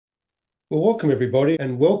Well, welcome everybody,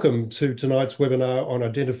 and welcome to tonight's webinar on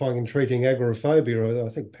identifying and treating agoraphobia. I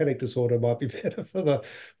think panic disorder might be better for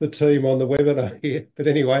the team on the webinar here. But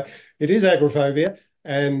anyway, it is agoraphobia,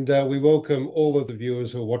 and we welcome all of the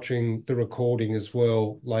viewers who are watching the recording as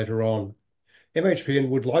well later on. MHPN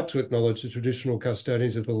would like to acknowledge the traditional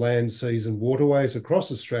custodians of the land, seas and waterways across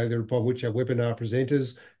Australia upon which our webinar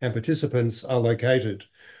presenters and participants are located.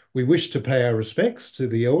 We wish to pay our respects to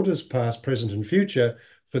the elders past, present and future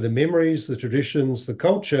for the memories, the traditions, the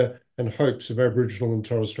culture and hopes of Aboriginal and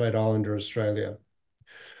Torres Strait Islander Australia.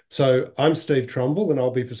 So I'm Steve Trumbull and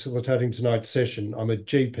I'll be facilitating tonight's session. I'm a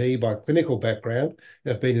GP by clinical background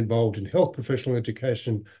and have been involved in health professional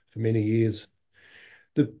education for many years.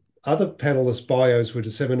 The other panelists' bios were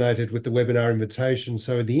disseminated with the webinar invitation,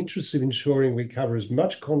 so in the interest of ensuring we cover as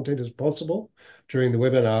much content as possible during the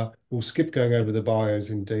webinar, we'll skip going over the bios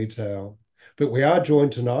in detail. But we are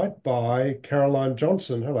joined tonight by Caroline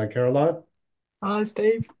Johnson. Hello, Caroline. Hi,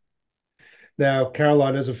 Steve. Now,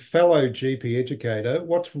 Caroline, as a fellow GP educator,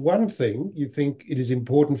 what's one thing you think it is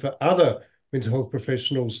important for other mental health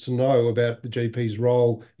professionals to know about the GP's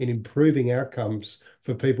role in improving outcomes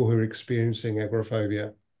for people who are experiencing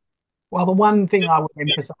agoraphobia? Well, the one thing I would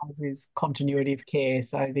emphasise is continuity of care.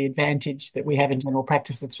 So, the advantage that we have in general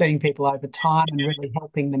practice of seeing people over time and really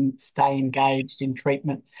helping them stay engaged in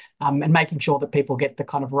treatment, and making sure that people get the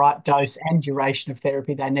kind of right dose and duration of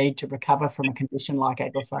therapy they need to recover from a condition like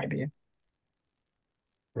agoraphobia.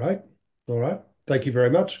 Right. All right. Thank you very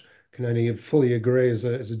much. Can only fully agree as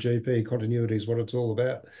a GP, continuity is what it's all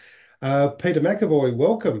about. Peter McAvoy,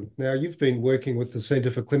 welcome. Now, you've been working with the Centre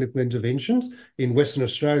for Clinical Interventions in Western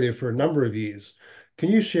Australia for a number of years. Can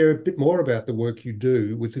you share a bit more about the work you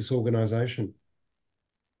do with this organisation?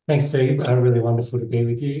 Thanks, Steve. Really wonderful to be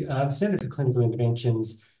with you. The Centre for Clinical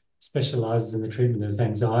Interventions specialises in the treatment of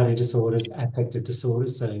anxiety disorders, affective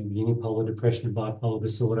disorders, so unipolar depression, bipolar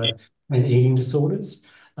disorder, and eating disorders.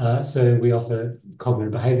 So we offer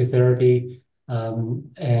cognitive behaviour therapy,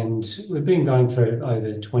 and we've been going for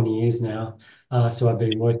over 20 years now. So I've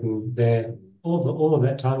been working there all of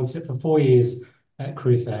that time, except for 4 years at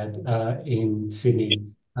CRUFAD in Sydney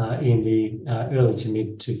in the early to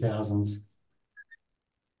mid 2000s.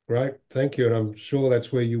 Great, thank you. And I'm sure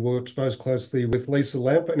that's where you worked most closely with Lisa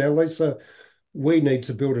Lamp. Now, Lisa, we need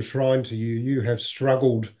to build a shrine to you. You have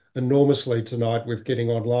struggled enormously tonight with getting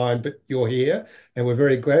online, but you're here and we're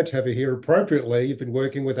very glad to have you here appropriately. You've been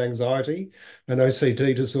working with anxiety and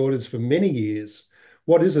OCD disorders for many years.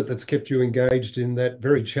 What is it that's kept you engaged in that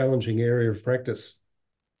very challenging area of practice?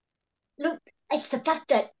 Look, it's the fact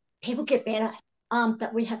that people get better,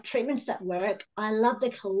 that we have treatments that work. I love the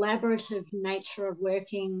collaborative nature of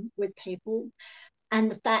working with people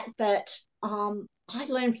and the fact that I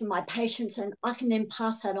learn from my patients and I can then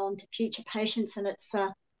pass that on to future patients, and it's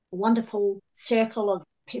a wonderful circle of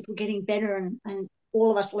people getting better and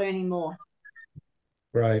all of us learning more.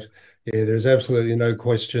 Right. Yeah, there's absolutely no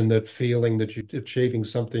question that feeling that you're achieving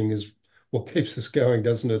something is what keeps us going,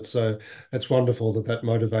 doesn't it? So it's wonderful that that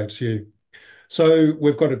motivates you. So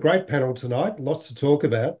we've got a great panel tonight, lots to talk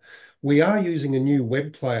about. We are using a new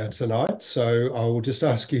web player tonight, so I will just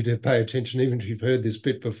ask you to pay attention, even if you've heard this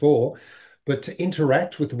bit before. But to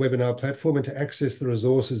interact with the webinar platform and to access the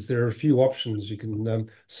resources, there are a few options you can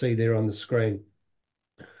see there on the screen.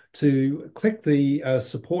 To click the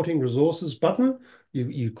supporting resources button,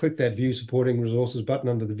 you click that view supporting resources button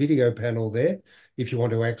under the video panel there if you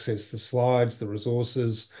want to access the slides, the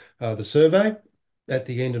resources, the survey at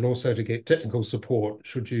the end, and also to get technical support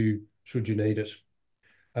should you need it.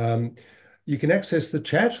 You can access the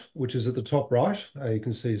chat, which is at the top right. You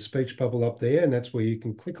can see a speech bubble up there, and that's where you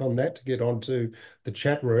can click on that to get onto the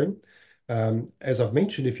chat room. As I've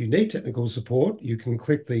mentioned, if you need technical support, you can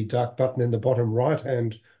click the dark button in the bottom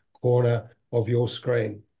right-hand corner of your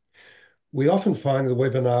screen. We often find the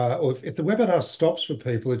webinar, or if the webinar stops for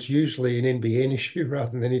people, it's usually an NBN issue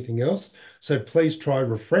rather than anything else. So please try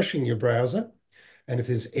refreshing your browser. And if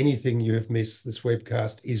there's anything you have missed, this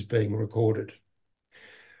webcast is being recorded.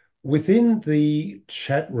 Within the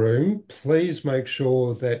chat room, please make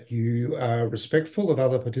sure that you are respectful of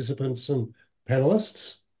other participants and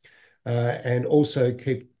panelists, and also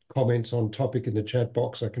keep comments on topic in the chat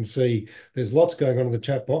box. I can see there's lots going on in the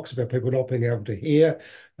chat box about people not being able to hear.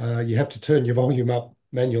 You have to turn your volume up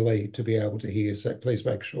manually to be able to hear, so please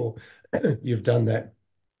make sure you've done that.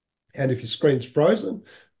 And if your screen's frozen,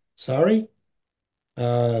 sorry,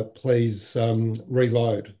 please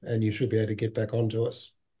reload and you should be able to get back onto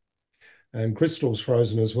us. And Crystal's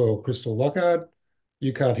frozen as well. Crystal Lockhart,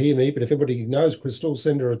 you can't hear me, but if everybody knows Crystal,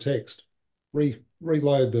 send her a text.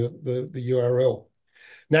 Reload the URL.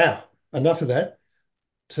 Now, enough of that.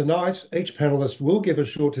 tonight, each panelist will give a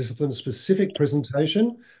short discipline-specific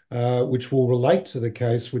presentation, which will relate to the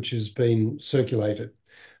case which has been circulated.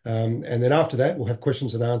 And then after that, we'll have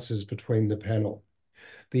questions and answers between the panel.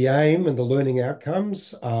 The aim and the learning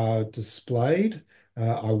outcomes are displayed.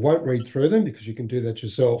 I won't read through them because you can do that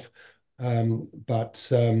yourself.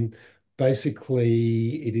 But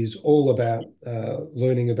basically, it is all about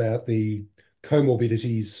learning about the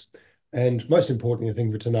comorbidities and, most importantly, I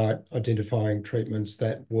think for tonight, identifying treatments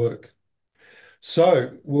that work.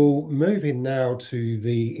 So we'll move in now to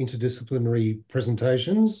the interdisciplinary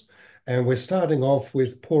presentations, and we're starting off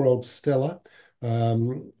with poor old Stella.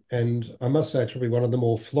 And I must say it's probably one of the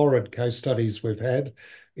more florid case studies we've had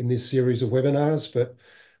in this series of webinars, but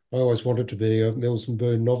I always wanted to be a Mills and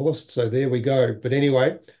Boon novelist, so there we go. But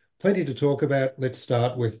anyway, plenty to talk about. Let's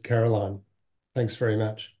start with Caroline. Thanks very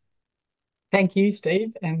much. Thank you,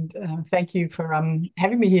 Steve, and thank you for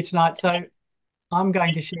having me here tonight. So I'm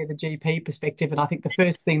going to share the GP perspective, and I think the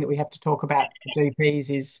first thing that we have to talk about for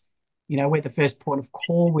GPs is, we're the first point of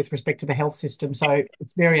call with respect to the health system. So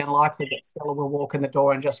it's very unlikely that Stella will walk in the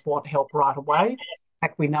door and just want help right away. In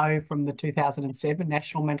fact, we know from the 2007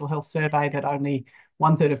 National Mental Health Survey that only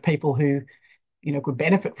 1/3 of people who could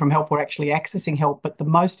benefit from help were actually accessing help. But the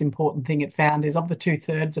most important thing it found is of the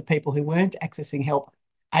 2/3 of people who weren't accessing help,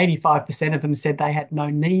 85% of them said they had no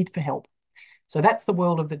need for help. So that's the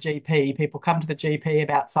world of the GP. People come to the GP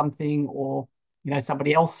about something, or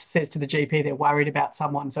somebody else says to the GP they're worried about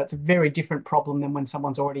someone. So it's a very different problem than when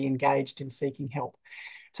someone's already engaged in seeking help.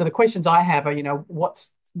 So the questions I have are,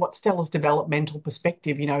 what's Stella's developmental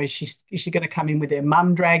perspective? Is she going to come in with her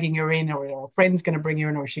mum dragging her in, or are her friends going to bring her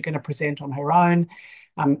in, or is she going to present on her own?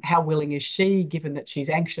 How willing is she, given that she's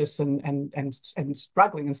anxious and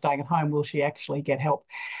struggling and staying at home? Will she actually get help?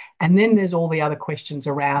 And then there's all the other questions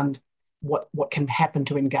around what can happen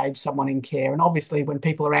to engage someone in care. And obviously, when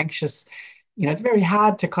people are anxious, it's very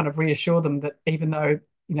hard to kind of reassure them that even though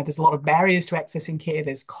there's a lot of barriers to accessing care,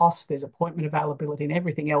 there's cost, there's appointment availability, and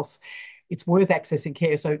everything else, it's worth accessing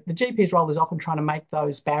care. So the GP's role is often trying to make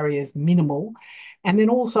those barriers minimal, and then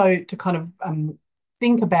also to kind of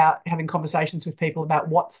think about having conversations with people about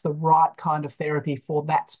what's the right kind of therapy for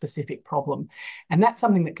that specific problem. And that's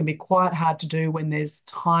something that can be quite hard to do when there's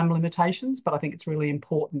time limitations, but I think it's really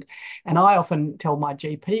important. And I often tell my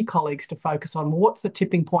GP colleagues to focus on, well, what's the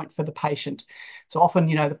tipping point for the patient? So often,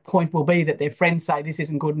 the point will be that their friends say this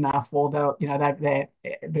isn't good enough, or their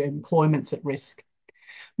employment's at risk.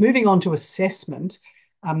 Moving on to assessment,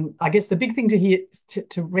 I guess the big thing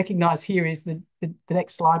to recognise here is the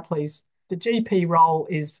next slide, please. The GP role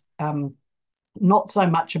is not so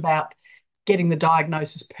much about getting the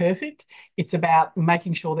diagnosis perfect. It's about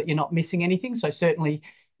making sure that you're not missing anything. So certainly,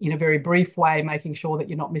 in a very brief way, making sure that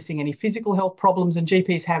you're not missing any physical health problems. And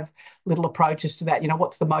GPs have little approaches to that.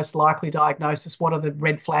 What's the most likely diagnosis? What are the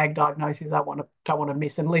red flag diagnoses I don't want to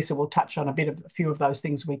miss? And Lisa will touch on a few of those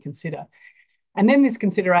things we consider. And then this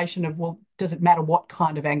consideration of, well, does it matter what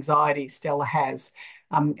kind of anxiety Stella has?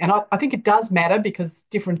 And I think it does matter, because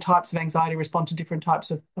different types of anxiety respond to different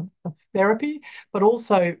types of therapy, but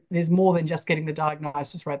also there's more than just getting the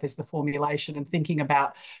diagnosis right. There's the formulation and thinking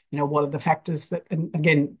about, what are the factors that, and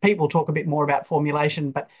again, people talk a bit more about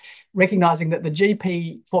formulation, but recognising that the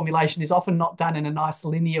GP formulation is often not done in a nice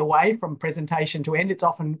linear way from presentation to end. It's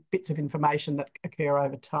often bits of information that occur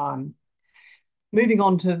over time. Moving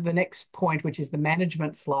on to the next point, which is the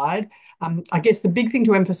management slide. I guess the big thing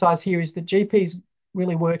to emphasise here is that GPs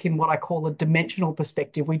really work in what I call a dimensional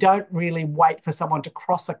perspective. We don't really wait for someone to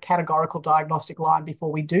cross a categorical diagnostic line before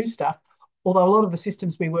we do stuff, although a lot of the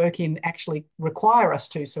systems we work in actually require us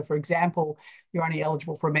to. So, for example, you're only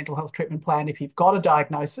eligible for a mental health treatment plan if you've got a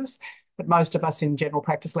diagnosis, but most of us in general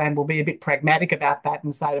practice land will be a bit pragmatic about that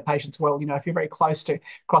and say to patients, well, if you're very close to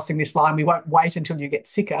crossing this line, we won't wait until you get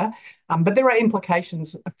sicker. But there are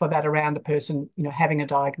implications for that around a person, having a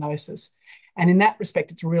diagnosis. And in that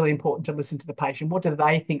respect, it's really important to listen to the patient. What do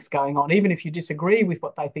they think's going on? Even if you disagree with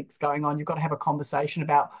what they think's going on, you've got to have a conversation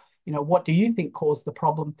about, what do you think caused the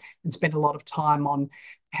problem, and spend a lot of time on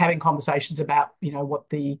having conversations about, what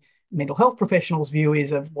the mental health professional's view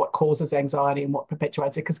is of what causes anxiety and what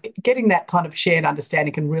perpetuates it, because getting that kind of shared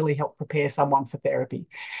understanding can really help prepare someone for therapy.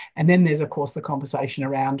 And then there's, of course, the conversation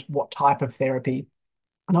around what type of therapy.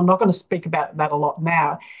 And I'm not going to speak about that a lot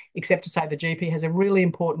now, except to say the GP has a really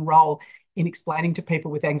important role in explaining to people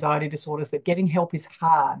with anxiety disorders that getting help is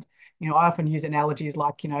hard. I often use analogies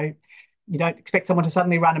like, You don't expect someone to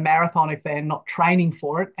suddenly run a marathon if they're not training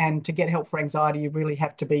for it. And to get help for anxiety, you really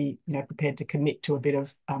have to be, prepared to commit to a bit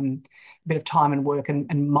of time and work.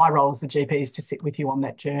 And my role as the GP is to sit with you on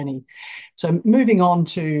that journey. So moving on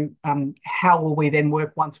to how will we then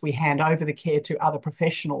work once we hand over the care to other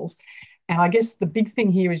professionals? And I guess the big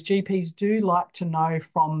thing here is GPs do like to know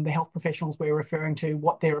from the health professionals we're referring to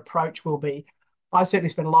what their approach will be. I certainly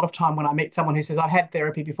spend a lot of time when I meet someone who says, I had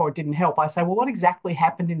therapy before, it didn't help. I say, well, what exactly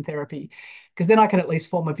happened in therapy? Because then I can at least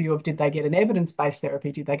form a view of, did they get an evidence-based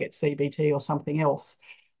therapy? Did they get CBT or something else?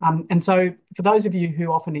 And so for those of you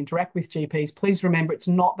who often interact with GPs, please remember it's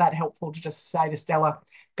not that helpful to just say to Stella,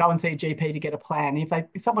 go and see a GP to get a plan.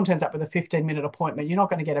 If someone turns up with a 15-minute appointment, you're not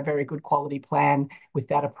going to get a very good quality plan with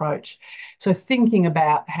that approach. So thinking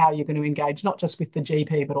about how you're going to engage, not just with the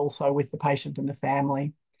GP, but also with the patient and the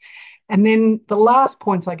family. And then the last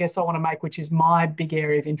points I guess I want to make, which is my big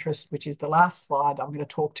area of interest, which is the last slide I'm going to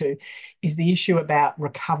talk to, is the issue about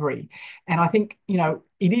recovery. And I think,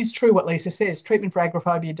 it is true what Lisa says, treatment for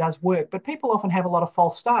agoraphobia does work, but people often have a lot of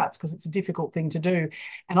false starts because it's a difficult thing to do.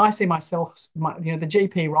 And I see myself, the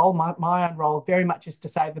GP role, my own role very much is to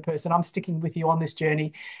say to the person, I'm sticking with you on this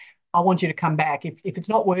journey. I want you to come back. If it's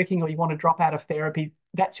not working or you want to drop out of therapy,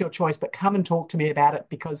 that's your choice, but come and talk to me about it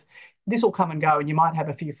because this will come and go and you might have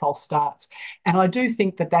a few false starts. And I do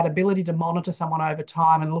think that ability to monitor someone over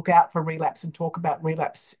time and look out for relapse and talk about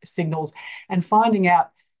relapse signals and finding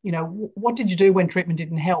out, what did you do when treatment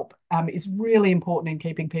didn't help is really important in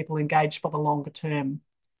keeping people engaged for the longer term.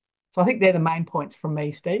 So I think they're the main points from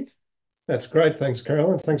me, Steve. That's great. Thanks,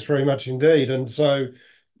 Carolyn. Thanks very much indeed. And so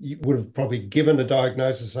you would have probably given a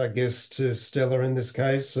diagnosis, I guess, to Stella in this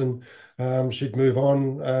case, and she'd move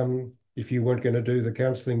on, if you weren't going to do the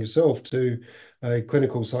counselling yourself, to a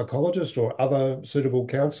clinical psychologist or other suitable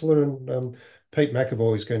counsellor. And Pete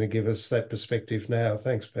McAvoy is going to give us that perspective now.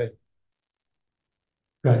 Thanks, Pete.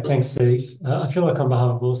 Great, thanks, Steve. I feel like on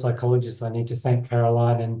behalf of all psychologists, I need to thank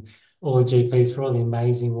Caroline and all the GPs for all the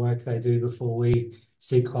amazing work they do before we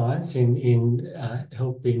see clients in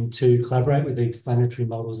helping to collaborate with the explanatory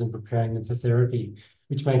models and preparing them for therapy,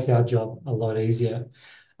 which makes our job a lot easier.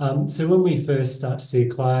 So when we first start to see a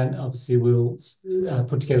client, obviously we'll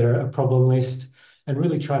put together a problem list and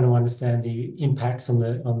really trying to understand the impacts on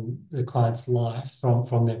the client's life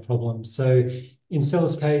from their problems. So in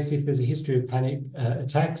Stella's case, if there's a history of panic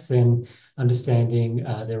attacks, then understanding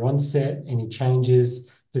their onset, any changes,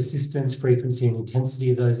 persistence, frequency and intensity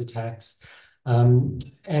of those attacks. And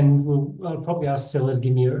I'll probably ask Stella to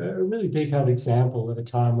give me a really detailed example of a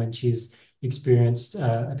time when she's experienced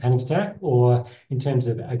a panic attack, or in terms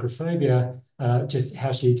of agoraphobia, just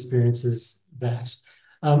how she experiences that.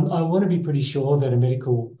 I want to be pretty sure that a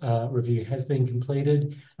medical review has been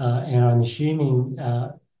completed, and I'm assuming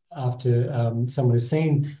after someone has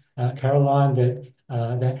seen Caroline that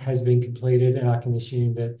that has been completed, and I can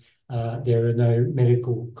assume that there are no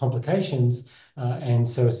medical complications, and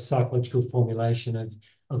so a psychological formulation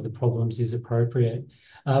of the problems is appropriate.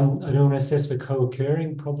 I don't want to assess for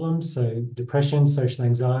co-occurring problems, so depression, social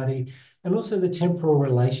anxiety, and also the temporal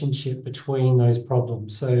relationship between those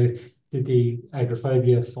problems. So did the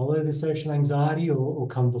agoraphobia follow the social anxiety or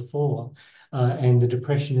come before? And the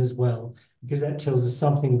depression as well, because that tells us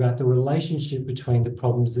something about the relationship between the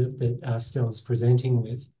problems that Stella's presenting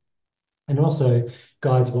with, and also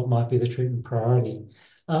guides what might be the treatment priority.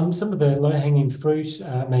 Some of the low-hanging fruit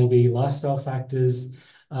may be lifestyle factors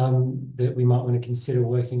that we might want to consider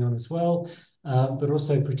working on as well, but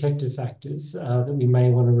also protective factors that we may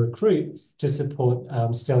want to recruit to support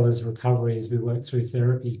Stella's recovery as we work through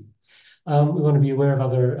therapy. We want to be aware of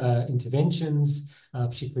other interventions,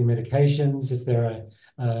 particularly medications. If there are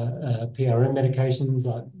PRM medications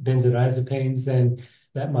like benzodiazepines, then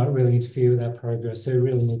that might really interfere with our progress. So we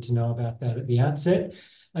really need to know about that at the outset.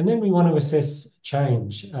 And then we want to assess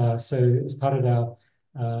change. So as part of our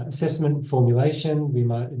assessment formulation, we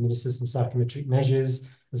might administer some psychometric measures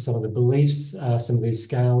of some of the beliefs, some of these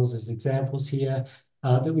scales as examples here,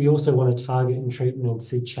 that we also want to target in treatment and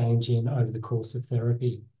see change in over the course of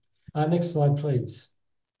therapy. Next slide, please.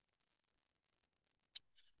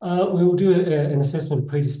 We'll do an assessment of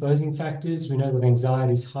predisposing factors. We know that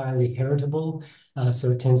anxiety is highly heritable,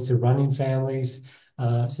 so it tends to run in families.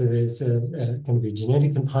 So there's going to be a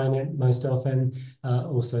genetic component most often,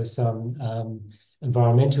 also some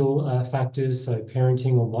environmental factors, so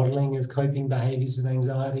parenting or modelling of coping behaviours with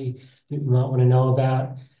anxiety that we might want to know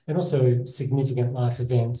about, and also significant life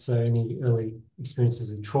events, so any early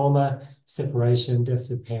experiences of trauma, separation, deaths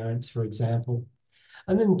of parents, for example.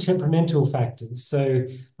 And then temperamental factors, so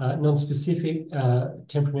non-specific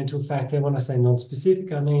temperamental factor. When I say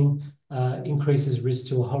non-specific, I mean increases risk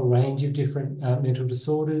to a whole range of different mental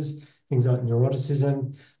disorders, things like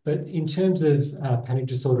neuroticism. But in terms of panic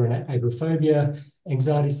disorder and agoraphobia,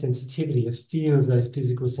 anxiety sensitivity, a fear of those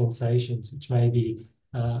physical sensations, which may be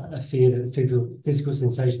a fear that physical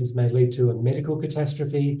sensations may lead to a medical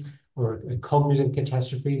catastrophe or a cognitive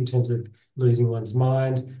catastrophe in terms of losing one's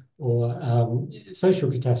mind, or social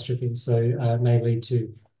catastrophe. So it may lead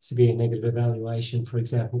to severe negative evaluation, for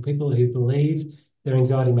example. People who believe their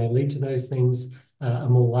anxiety may lead to those things are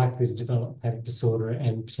more likely to develop panic disorder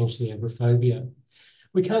and potentially agoraphobia.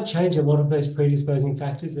 We can't change a lot of those predisposing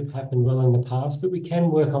factors that have happened well in the past, but we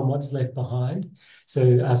can work on what's left behind.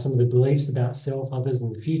 So some of the beliefs about self, others,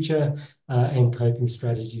 and the future, and coping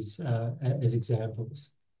strategies as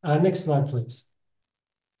examples. Next slide, please.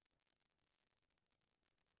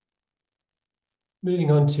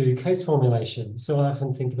 Moving on to case formulation. So I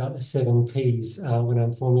often think about the 7 Ps when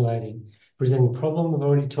I'm formulating. Presenting problem, we've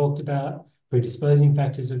already talked about. Predisposing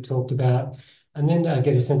factors, we've talked about. And then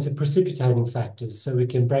get a sense of precipitating factors. So we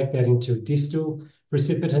can break that into distal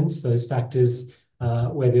precipitants, those factors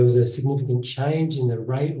where there was a significant change in the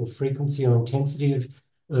rate or frequency or intensity of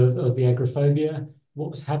the agoraphobia,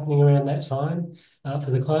 what was happening around that time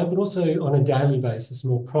for the client, but also on a daily basis,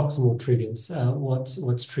 more proximal triggers, what's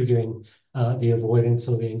triggering the avoidance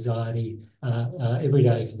or the anxiety every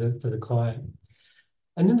day for the client.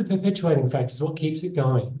 And then the perpetuating factors, what keeps it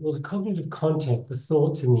going? Well, the cognitive content, the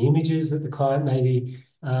thoughts and the images that the client maybe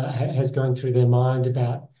has going through their mind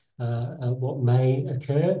about what may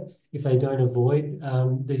occur if they don't avoid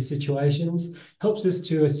these situations, helps us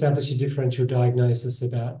to establish a differential diagnosis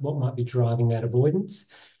about what might be driving that avoidance.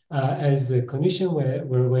 As a clinician,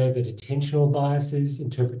 we're aware that attentional biases,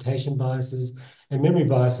 interpretation biases, and memory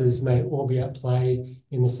biases may all be at play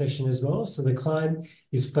in the session as well. So the client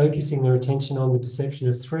is focusing their attention on the perception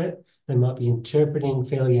of threat. They might be interpreting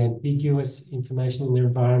fairly ambiguous information in their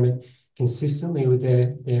environment consistently with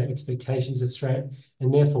their expectations of threat,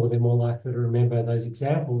 and therefore they're more likely to remember those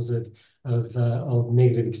examples of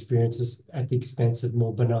negative experiences at the expense of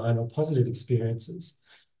more benign or positive experiences.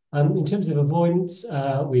 In terms of avoidance,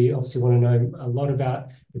 we obviously want to know a lot about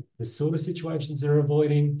the sort of situations they're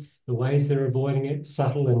avoiding, the ways they're avoiding it,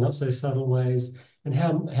 subtle and not so subtle ways, and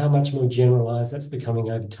how much more generalized that's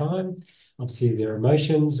becoming over time. Obviously, their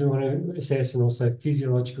emotions we want to assess, and also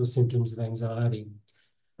physiological symptoms of anxiety.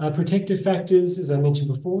 Protective factors, as I mentioned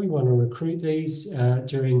before, we want to recruit these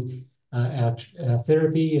during our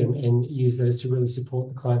therapy and use those to really support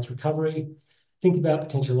the client's recovery. Think about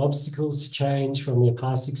potential obstacles to change from their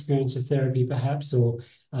past experience of therapy, perhaps, or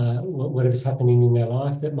whatever's happening in their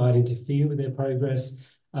life that might interfere with their progress.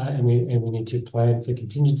 And we need to plan for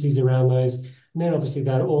contingencies around those. And then obviously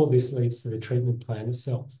all this leads to the treatment plan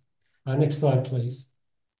itself. Next slide, please.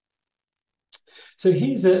 So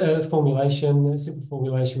here's a formulation, a simple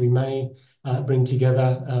formulation we may bring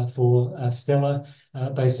together for Stella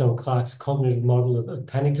based on Clark's cognitive model of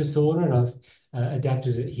panic disorder. And I've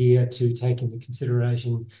adapted it here to take into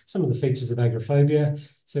consideration some of the features of agoraphobia.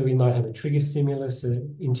 So we might have a trigger stimulus,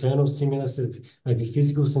 an internal stimulus of maybe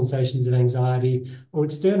physical sensations of anxiety, or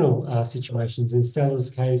external situations. In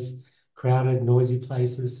Stella's case, crowded, noisy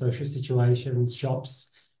places, social situations,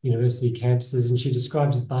 shops, university campuses, and she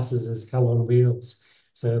describes buses as hell on wheels.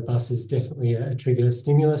 So a bus is definitely a trigger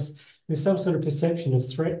stimulus. There's some sort of perception of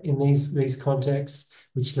threat in these contexts,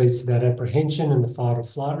 which leads to that apprehension and the fight or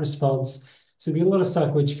flight response. So there'll be a lot of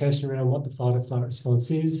psychoeducation around what the fight or flight response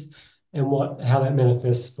is and how that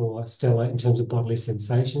manifests for Stella in terms of bodily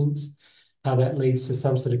sensations, how that leads to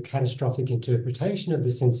some sort of catastrophic interpretation of the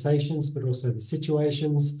sensations, but also the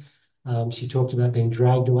situations. She talked about being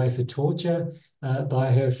dragged away for torture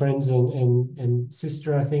by her friends and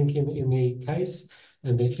sister, I think, in the case,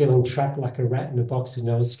 and they're feeling trapped like a rat in a box with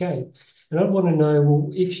no escape. And I want to know, well,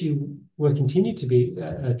 if she were continued to be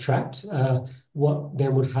trapped, what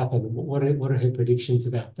then would happen? What are her predictions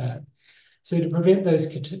about that? So to prevent those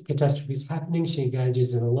catastrophes happening, she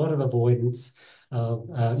engages in a lot of avoidance,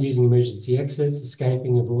 using emergency exits,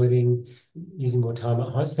 escaping, avoiding, using more time at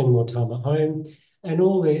home, spending more time at home. And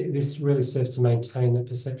all this really serves to maintain that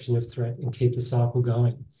perception of threat and keep the cycle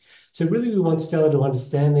going. So really we want Stella to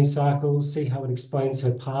understand these cycles, see how it explains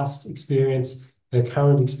her past experience, her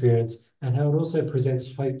current experience, and how it also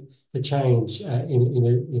presents hope for change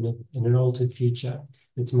in an altered future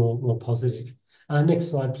that's more positive. Next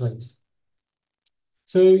slide, please.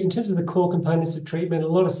 So in terms of the core components of treatment, a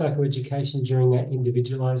lot of psychoeducation during that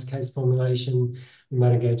individualized case formulation. We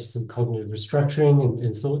might engage in some cognitive restructuring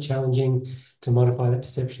and thought challenging to modify that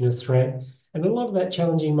perception of threat. And a lot of that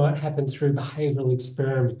challenging might happen through behavioural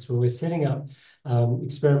experiments where we're setting up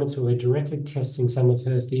experiments where we're directly testing some of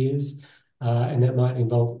her fears, and that might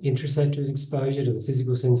involve interoceptive exposure to the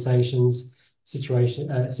physical sensations,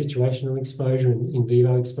 situational exposure, and in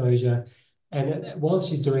vivo exposure. And while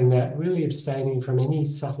she's doing that, really abstaining from any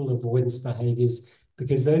subtle avoidance behaviours,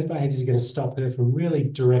 because those behaviours are going to stop her from really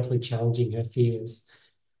directly challenging her fears.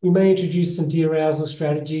 We may introduce some de-arousal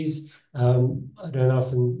strategies. I don't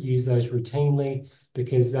often use those routinely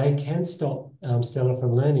because they can stop Stella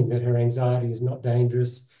from learning that her anxiety is not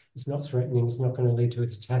dangerous, it's not threatening, it's not going to lead to a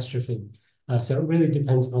catastrophe. So it really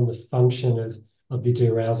depends on the function of the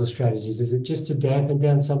de-arousal strategies. Is it just to dampen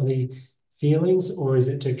down some of the feelings, or is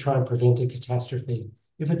it to try and prevent a catastrophe?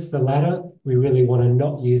 If it's the latter, we really want to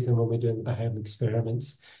not use them when we're doing the behavioural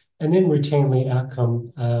experiments. And then routinely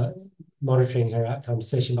monitoring her outcomes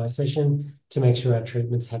session by session to make sure our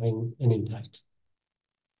treatment's having an impact.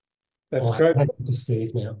 That's great. I'll hand it to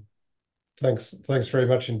Steve now. Thanks very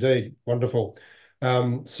much indeed. Wonderful.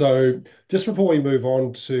 So just before we move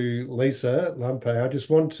on to Lisa Lampe, I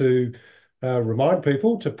just want to remind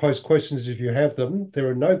people to post questions if you have them. There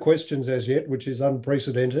are no questions as yet, which is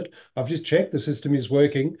unprecedented. I've just checked the system is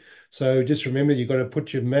working. So just remember, you've got to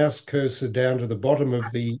put your mouse cursor down to the bottom of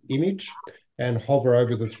the image and hover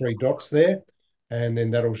over the 3 dots there, and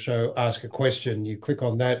then that'll show ask a question. You click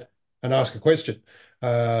on that and ask a question.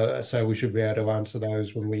 So we should be able to answer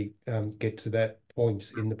those when we get to that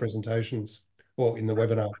point in the presentations or in the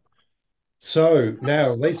webinar. So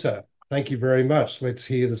now, Lisa, thank you very much. Let's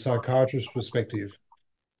hear the psychiatrist's perspective.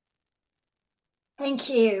 Thank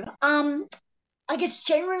you. I guess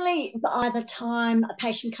generally by the time a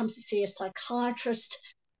patient comes to see a psychiatrist,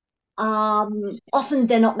 often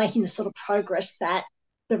they're not making the sort of progress that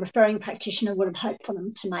the referring practitioner would have hoped for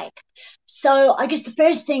them to make. So I guess the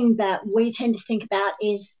first thing that we tend to think about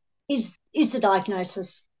is the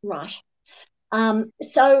diagnosis right?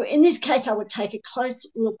 So in this case, I would take a close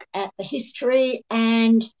look at the history,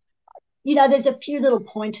 and there's a few little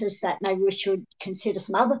pointers that maybe we should consider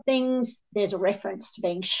some other things. There's a reference to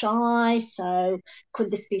being shy. So could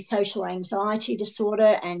this be social anxiety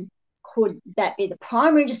disorder, and could that be the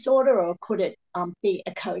primary disorder, or could it be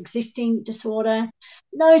a coexisting disorder?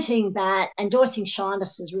 Noting that endorsing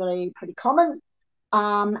shyness is really pretty common.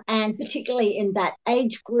 And particularly in that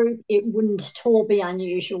age group, it wouldn't at all be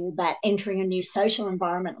unusual that entering a new social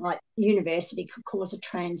environment like university could cause a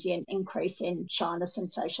transient increase in shyness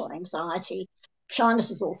and social anxiety. Shyness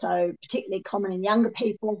is also particularly common in younger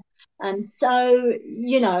people. And so,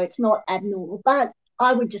 it's not abnormal, but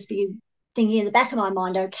I would just be thinking in the back of my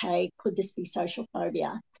mind, okay, could this be social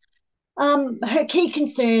phobia? Her key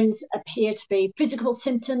concerns appear to be physical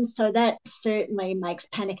symptoms, so that certainly makes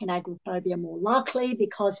panic and agoraphobia more likely,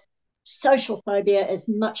 because social phobia is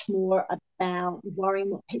much more about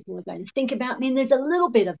worrying what people are going to think about me. And there's a little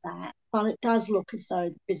bit of that, but it does look as though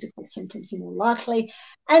the physical symptoms are more likely.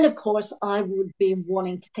 And of course, I would be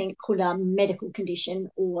wanting to think, could a medical condition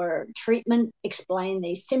or treatment explain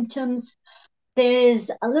these symptoms? There's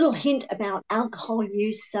a little hint about alcohol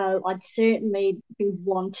use, so I'd certainly be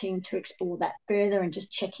wanting to explore that further and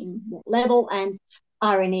just checking what level, and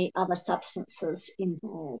are any other substances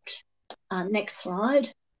involved. Next slide.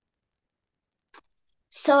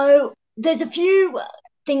 So there's a few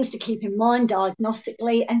things to keep in mind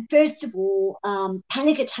diagnostically, and first of all,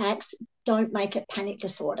 panic attacks don't make it panic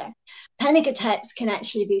disorder. Panic attacks can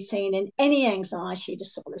actually be seen in any anxiety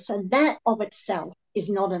disorder, so that of itself is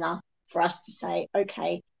not enough for us to say,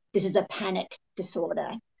 okay, this is a panic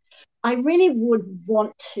disorder. I really would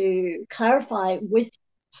want to clarify with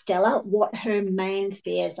Stella what her main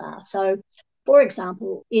fears are. So, for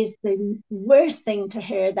example, is the worst thing to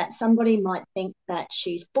her that somebody might think that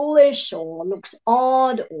she's foolish or looks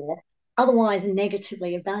odd or otherwise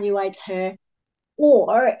negatively evaluates her?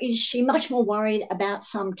 Or is she much more worried about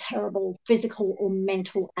some terrible physical or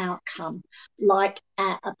mental outcome, like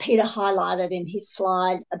Peter highlighted in his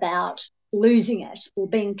slide about losing it or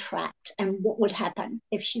being trapped, and what would happen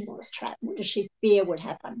if she was trapped? What does she fear would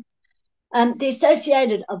happen? The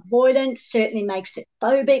associated avoidance certainly makes it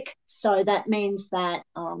phobic. So that means that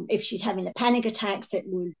if she's having the panic attacks, it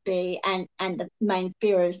would be, and the main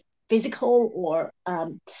fear is physical or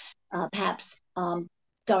perhaps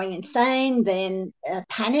going insane, then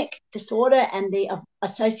panic disorder, and the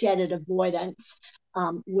associated avoidance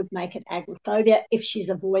would make it agoraphobia if she's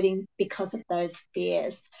avoiding because of those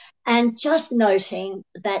fears. And just noting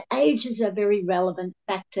that age is a very relevant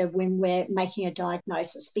factor when we're making a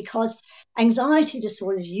diagnosis, because anxiety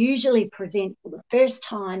disorders usually present for the first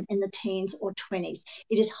time in the teens or 20s.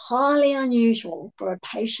 It is highly unusual for a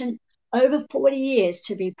patient over 40 years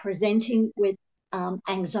to be presenting with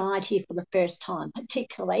anxiety for the first time,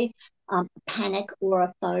 particularly panic or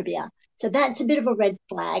a phobia. So that's a bit of a red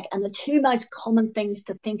flag. And the two most common things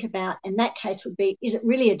to think about in that case would be, is it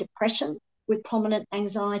really a depression with prominent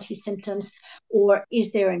anxiety symptoms, or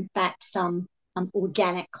is there in fact some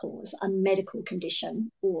organic cause, a medical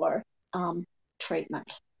condition or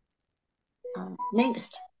treatment?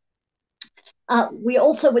 Next. We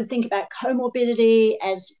also would think about comorbidity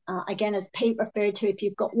as, again, as Pete referred to, if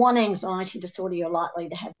you've got one anxiety disorder, you're likely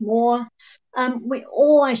to have more. We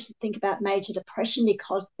always should think about major depression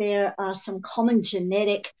because there are some common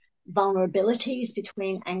genetic vulnerabilities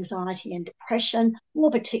between anxiety and depression,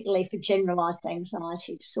 more particularly for generalized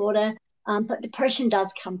anxiety disorder. But depression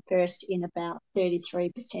does come first in about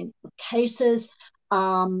 33% of cases.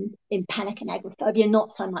 In panic and agoraphobia,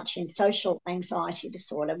 not so much in social anxiety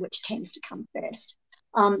disorder, which tends to come first.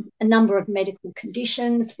 A number of medical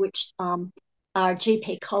conditions, which our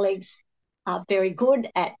GP colleagues are very good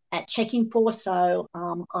at checking for. So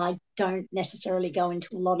I don't necessarily go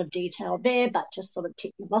into a lot of detail there, but just sort of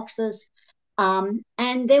tick the boxes. And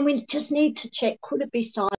then we just need to check, could it be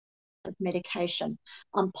side of medication,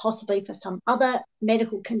 possibly for some other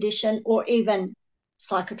medical condition or even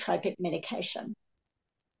psychotropic medication.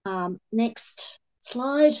 Next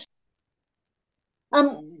slide.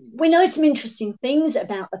 We know some interesting things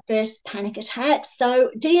about the first panic attack. So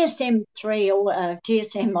DSM-3 or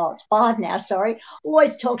it's 5 now, sorry,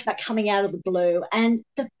 always talks about coming out of the blue. And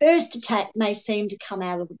the first attack may seem to come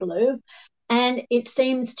out of the blue. And it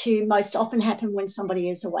seems to most often happen when somebody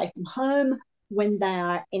is away from home, when they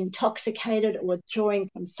are intoxicated or withdrawing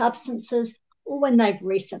from substances, or when they've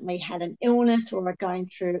recently had an illness or are going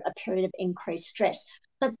through a period of increased stress.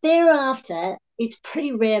 But thereafter, it's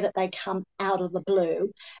pretty rare that they come out of the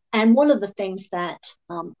blue. And one of the things that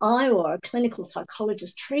I or a clinical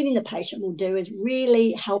psychologist treating the patient will do is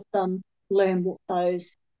really help them learn what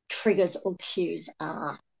those triggers or cues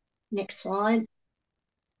are. Next slide.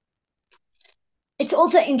 It's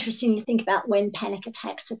also interesting to think about when panic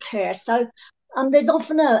attacks occur. So there's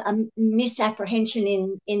often a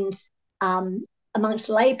misapprehension in amongst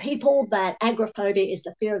lay people that agoraphobia is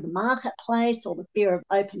the fear of the marketplace or the fear of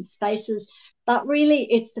open spaces, but really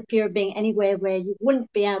it's the fear of being anywhere where you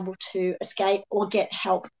wouldn't be able to escape or get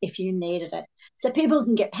help if you needed it. So people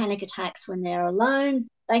can get panic attacks when they're alone,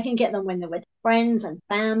 they can get them when they're with friends and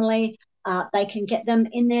family, they can get them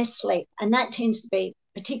in their sleep, and that tends to be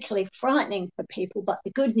particularly frightening for people, but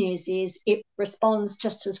the good news is it responds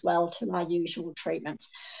just as well to our usual treatments.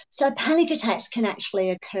 So panic attacks can actually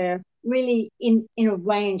occur really in a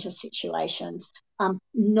range of situations,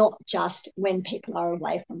 not just when people are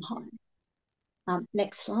away from home.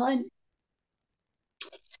 Next slide.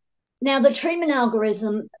 Now, the treatment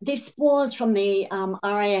algorithm, this was from the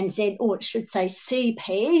RANZ, or it should say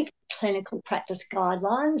CP, Clinical Practice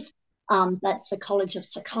Guidelines. That's the College of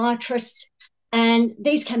Psychiatrists. And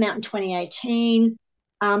these came out in 2018.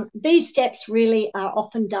 These steps really are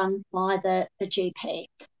often done by the GP.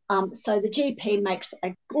 So the GP makes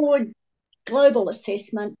a good global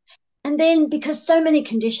assessment. And then, because so many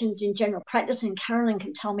conditions in general practice, and Carolyn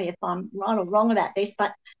can tell me if I'm right or wrong about this,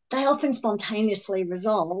 but they often spontaneously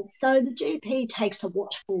resolve. So the GP takes a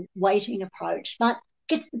watchful waiting approach, but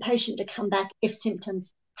gets the patient to come back if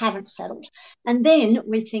symptoms haven't settled. And then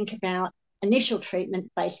we think about initial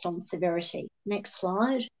treatment based on severity. Next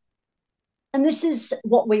slide. And this is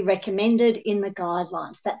what we recommended in the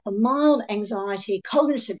guidelines, that for mild anxiety,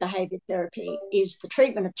 cognitive behaviour therapy is the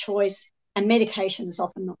treatment of choice, and medication is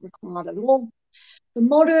often not required at all. For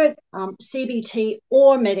moderate, CBT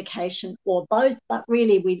or medication or both, but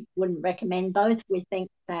really we wouldn't recommend both. We think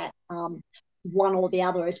that one or the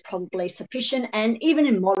other is probably sufficient. And even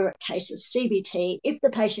in moderate cases, CBT, if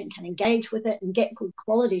the patient can engage with it and get good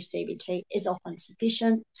quality CBT, is often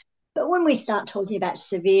sufficient. But when we start talking about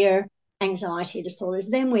severe anxiety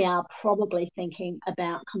disorders, then we are probably thinking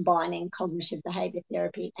about combining cognitive behaviour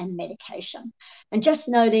therapy and medication. And just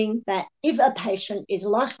noting that if a patient is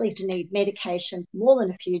likely to need medication for more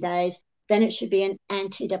than a few days, then it should be an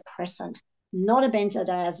antidepressant, not a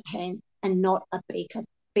benzodiazepine and not a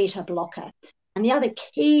beta blocker. And the other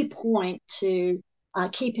key point to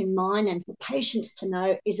keep in mind and for patients to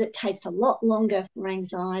know is it takes a lot longer for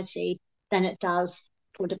anxiety than it does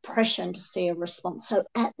for depression to see a response. So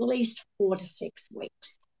at least 4 to 6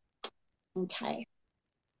 weeks. Okay.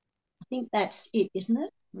 I think that's it, isn't it?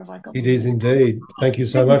 It is indeed. Thank you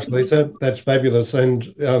so much, Lisa. That's fabulous. And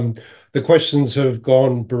the questions have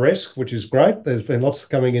gone burlesque, which is great. There's been lots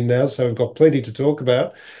coming in now, so we've got plenty to talk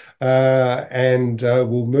about. And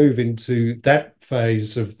we'll move into that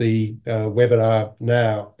phase of the webinar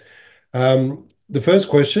now. The first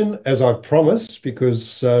question, as I promised,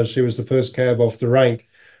 because she was the first cab off the rank,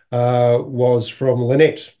 was from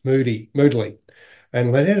Lynette Moodley.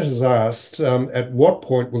 And Lynette has asked, at what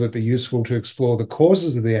point will it be useful to explore the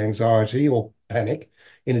causes of the anxiety or panic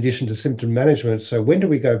in addition to symptom management? So when do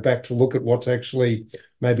we go back to look at what's actually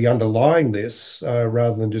maybe underlying this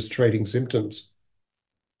rather than just treating symptoms?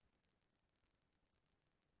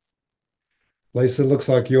 Lisa, looks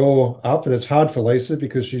like you're up, and it's hard for Lisa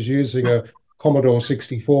because she's using a Commodore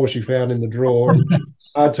 64 she found in the drawer.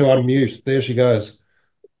 Hard to unmute. There she goes.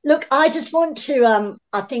 Look, I just want to,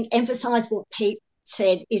 I think, emphasise what Pete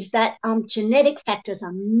said, is that genetic factors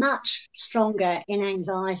are much stronger in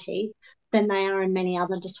anxiety than they are in many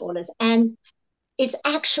other disorders. And it's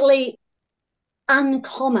actually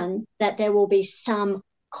uncommon that there will be some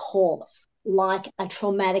cause, like a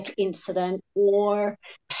traumatic incident or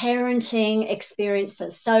parenting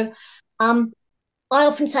experiences. So I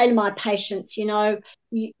often say to my patients, you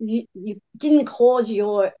didn't cause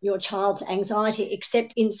your child's anxiety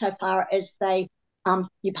except insofar as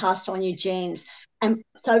you passed on your genes. And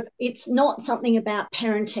so it's not something about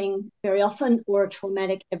parenting very often or a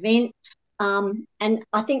traumatic event. And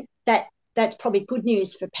I think that's probably good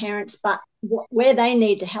news for parents, but where they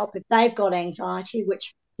need to help if they've got anxiety,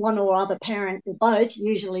 which one or other parent or both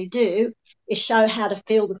usually do, is show how to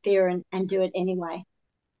feel the fear and do it anyway.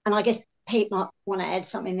 And I guess Pete might want to add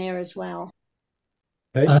something there as well.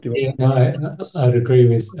 Pete, Yeah, no, I'd agree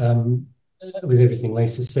with everything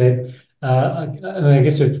Lisa said. I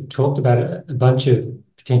guess we've talked about a bunch of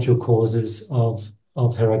potential causes of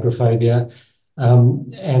agoraphobia,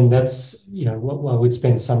 and that's what I would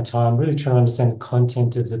spend some time really trying to understand the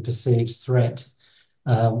content of the perceived threat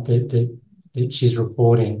that she's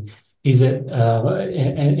reporting. Is it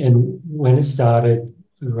and when it started,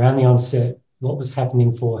 around the onset, what was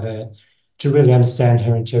happening for her, to really understand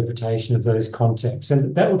her interpretation of those contexts.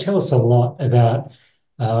 And that will tell us a lot about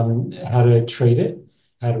how to treat it,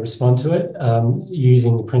 how to respond to it,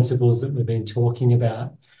 using the principles that we've been talking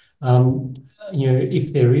about.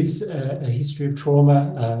 If there is a history of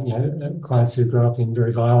trauma, clients who grow up in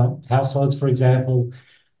very violent households, for example,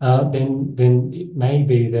 then it may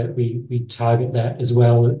be that we target that as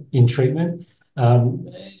well in treatment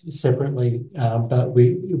separately, but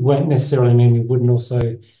it won't necessarily mean we wouldn't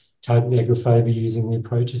also target the agoraphobia using the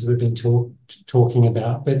approaches we've been talking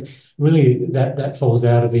about. But really that falls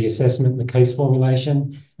out of the assessment and the case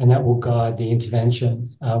formulation, and that will guide the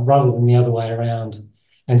intervention rather than the other way around.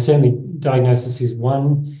 And certainly diagnosis is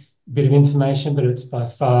one bit of information, but it's by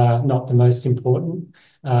far not the most important.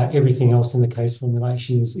 Everything else in the case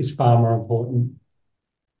formulation is far more important.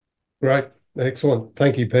 Great. Excellent.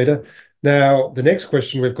 Thank you, Peter. Now, the next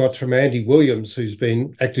question we've got from Andy Williams, who's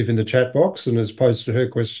been active in the chat box and has posted her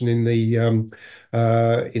question in the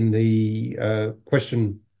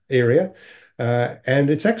question area. And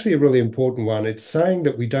it's actually a really important one. It's saying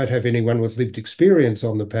that we don't have anyone with lived experience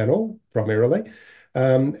on the panel, primarily.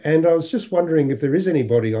 And I was just wondering if there is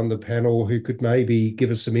anybody on the panel who could maybe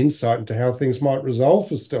give us some insight into how things might resolve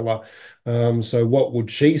for Stella. So what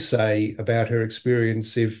would she say about her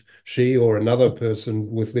experience if she or another person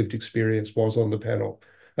with lived experience was on the panel?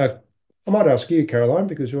 I might ask you, Caroline,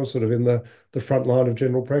 because you're sort of in the front line of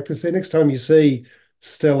general practice there. Next time you see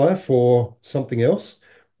Stella for something else,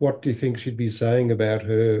 what do you think she'd be saying about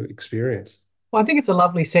her experience? Well, I think it's a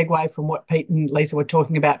lovely segue from what Pete and Lisa were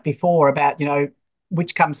talking about before about,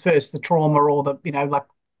 which comes first, the trauma or like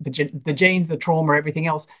the genes, the trauma, everything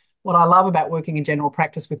else. What I love about working in general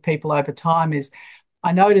practice with people over time is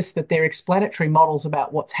I notice that their explanatory models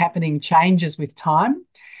about what's happening changes with time.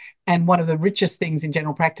 And one of the richest things in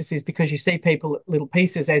general practice is, because you see people at little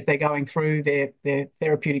pieces as they're going through their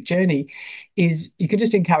therapeutic journey, is you can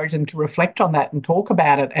just encourage them to reflect on that and talk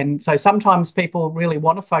about it. And so sometimes people really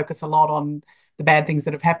want to focus a lot on the bad things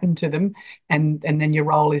that have happened to them, and then your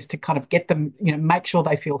role is to kind of get them, make sure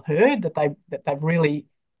they feel heard, that they've really,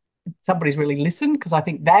 somebody's really listened, because I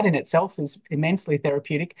think that in itself is immensely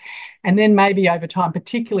therapeutic. And then maybe over time,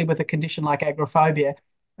 particularly with a condition like agoraphobia,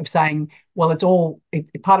 of saying, well,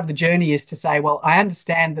 part of the journey is to say, well, I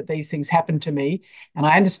understand that these things happen to me, and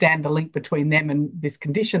I understand the link between them and this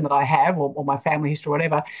condition that I have, or my family history or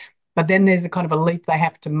whatever. But then there's a kind of a leap they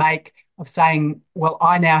have to make of saying, well,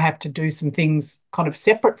 I now have to do some things kind of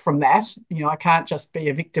separate from that. I can't just be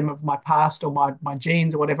a victim of my past or my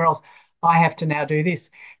genes or whatever else. I have to now do this.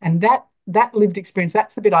 And that lived experience,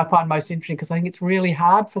 that's the bit I find most interesting, because I think it's really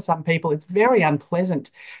hard for some people. It's very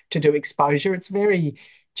unpleasant to do exposure. It's very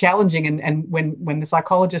challenging. And when the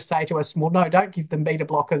psychologists say to us, well, no, don't give them beta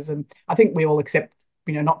blockers. And I think we all accept,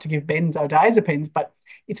 not to give benzodiazepines, but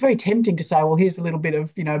it's very tempting to say, well, here's a little bit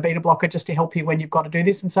of, beta blocker just to help you when you've got to do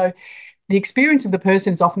this. And so the experience of the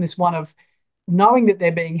person is often this one of knowing that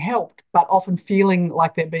they're being helped, but often feeling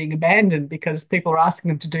like they're being abandoned because people are asking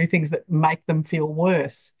them to do things that make them feel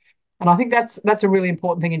worse. And I think that's a really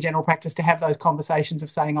important thing in general practice, to have those conversations of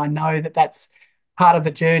saying, I know that that's part of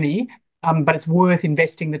the journey, but it's worth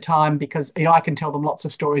investing the time, because I can tell them lots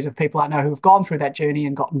of stories of people I know who have gone through that journey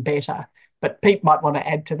and gotten better. But Pete might want to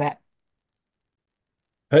add to that.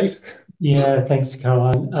 Pete? Yeah, thanks,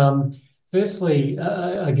 Caroline. Firstly,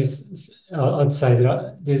 I guess I'd say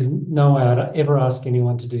that there's no way I'd ever ask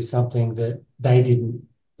anyone to do something that they didn't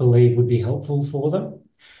believe would be helpful for them.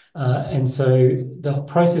 And so the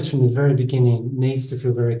process from the very beginning needs to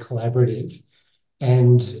feel very collaborative.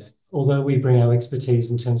 And although we bring our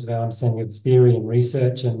expertise in terms of our understanding of theory and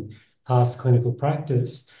research and past clinical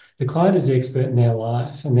practice, the client is the expert in their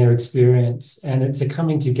life and their experience. And it's a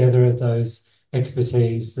coming together of those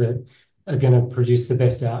expertise that are going to produce the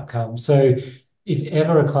best outcome. So if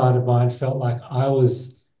ever a client of mine felt like I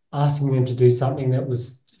was asking them to do something that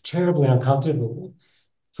was terribly uncomfortable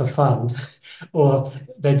for fun, or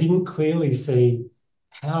they didn't clearly see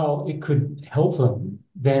how it could help them,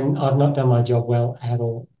 then I've not done my job well at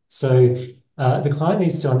all. So the client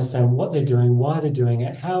needs to understand what they're doing, why they're doing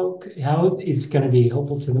it, how it's going to be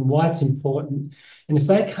helpful to them, why it's important. And if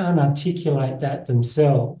they can't articulate that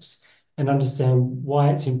themselves and understand why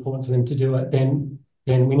it's important for them to do it, then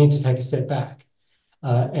we need to take a step back.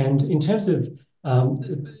 And in terms of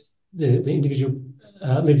the individual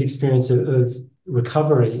lived experience of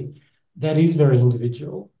recovery, that is very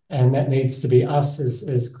individual, and that needs to be us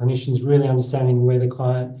as clinicians really understanding where the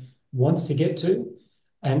client wants to get to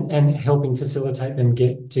and helping facilitate them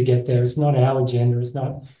get there. It's not our agenda. It's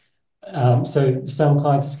not. So some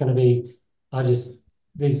clients, it's going to be,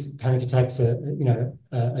 these panic attacks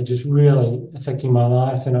are just really affecting my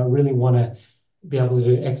life, and I really want to be able to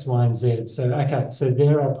do X, Y, and Z. So, okay, so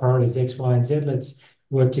there are priorities X, Y, and Z. Let's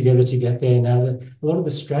work together to get there. Now, a lot of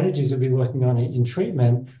the strategies we'll be working on in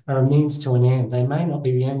treatment are a means to an end. They may not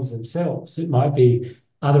be the ends themselves. It might be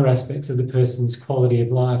other aspects of the person's quality of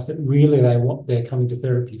life that really they're coming to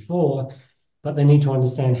therapy for, but they need to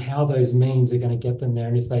understand how those means are going to get them there.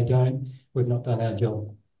 And if they don't, we've not done our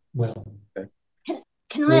job well.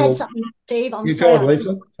 Can I add something, Steve? You go on,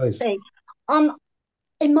 Lisa, please. Steve.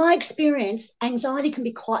 In my experience, anxiety can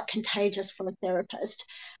be quite contagious for a therapist.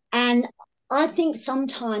 And I think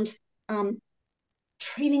sometimes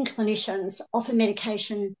treating clinicians offer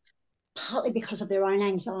medication partly because of their own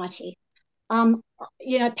anxiety.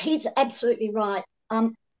 Pete's absolutely right.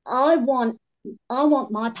 I want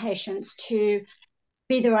my patients to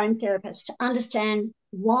be their own therapist, to understand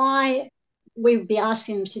why we would be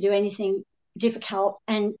asking them to do anything difficult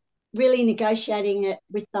and really negotiating it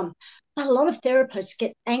with them. But a lot of therapists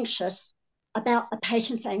get anxious about a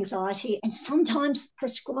patient's anxiety, and sometimes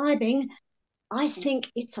prescribing, I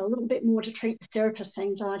think it's a little bit more to treat the therapist's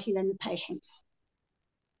anxiety than the patient's.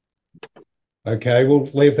 Okay, we'll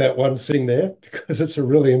leave that one sitting there because it's a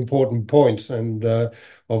really important point, and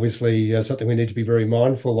obviously something we need to be very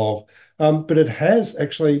mindful of. But it has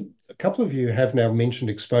actually, a couple of you have now mentioned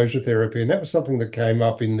exposure therapy, and that was something that came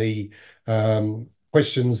up in the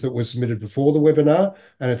questions that were submitted before the webinar,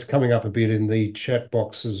 and it's coming up a bit in the chat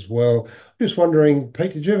box as well. I'm just wondering,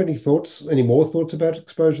 Pete, did you have any more thoughts about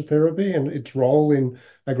exposure therapy and its role in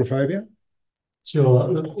agoraphobia? Sure.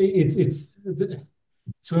 Look, it's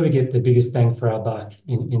where we get the biggest bang for our buck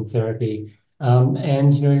in therapy.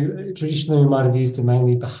 And traditionally we might have used a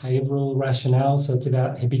mainly behavioural rationale, so it's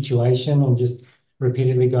about habituation and just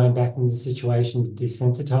repeatedly going back into the situation,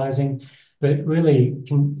 desensitizing. But really,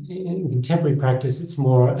 in contemporary practice, it's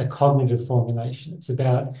more a cognitive formulation. It's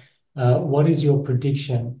about what is your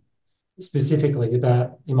prediction, specifically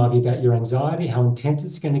about, it might be about your anxiety, how intense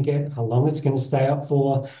it's going to get, how long it's going to stay up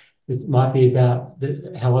for. It might be about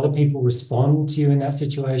how other people respond to you in that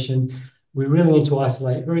situation. We really need to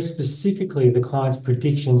isolate very specifically the client's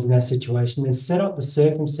predictions in that situation and set up the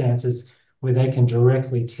circumstances where they can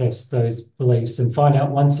directly test those beliefs and find out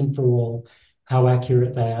once and for all how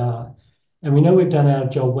accurate they are. And we know we've done our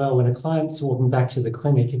job well when a client's walking back to the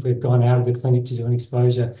clinic, if we've gone out of the clinic to do an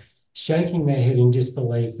exposure, shaking their head in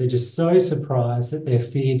disbelief. They're just so surprised that their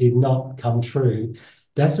fear did not come true.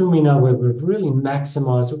 That's when we know where we've really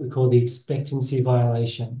maximized what we call the expectancy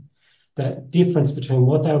violation, that difference between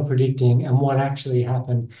what they were predicting and what actually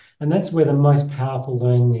happened. And that's where the most powerful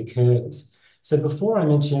learning occurs. So before I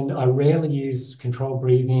mentioned, I rarely use controlled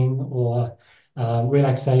breathing or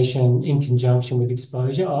relaxation in conjunction with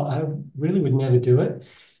exposure. I really would never do it.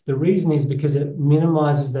 The reason is because it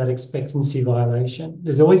minimizes that expectancy violation.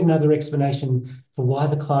 There's always another explanation for why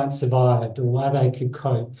the client survived or why they could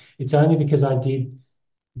cope. It's only because I did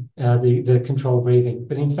the controlled breathing.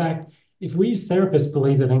 But in fact, if we as therapists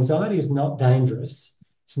believe that anxiety is not dangerous,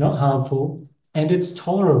 it's not harmful, and it's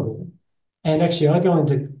tolerable, and actually I go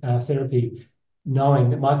into therapy knowing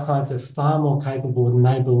that my clients are far more capable than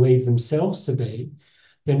they believe themselves to be,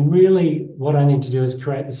 then really what I need to do is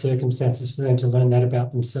create the circumstances for them to learn that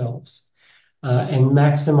about themselves. And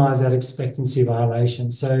maximize that expectancy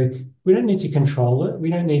violation. So we don't need to control it.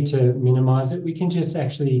 We don't need to minimize it. We can just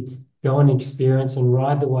actually go and experience and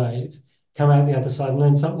ride the wave, come out the other side,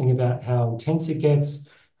 learn something about how intense it gets,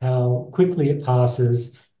 how quickly it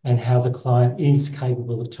passes, and how the client is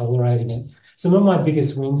capable of tolerating it. Some of my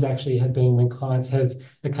biggest wins actually have been when clients have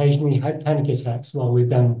occasionally had panic attacks while we've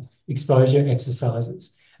done exposure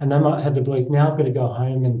exercises. And they might have the belief, now I've got to go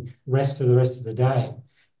home and rest for the rest of the day.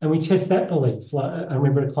 And we test that belief. I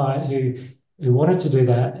remember a client who wanted to do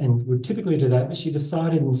that and would typically do that, but she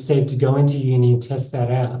decided instead to go into uni and test that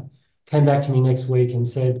out. Came back to me next week and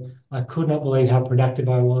said, I could not believe how productive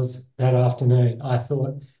I was that afternoon. I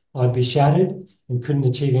thought I'd be shattered and couldn't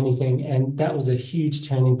achieve anything. And that was a huge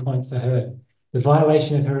turning point for her. The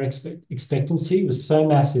violation of her expectancy was so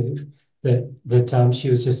massive that she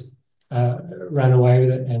was just ran away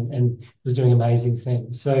with it and was doing amazing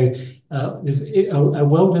things. So there's a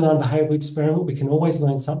well-designed behavioural experiment. We can always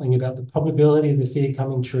learn something about the probability of the fear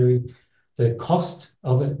coming true, the cost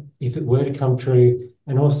of it if it were to come true,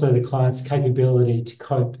 and also the client's capability to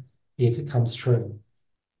cope if it comes true.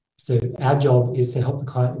 So our job is to help the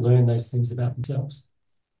client learn those things about themselves.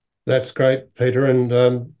 That's great, Peter.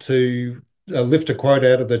 And to lift a quote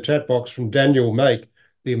out of the chat box from Daniel Make,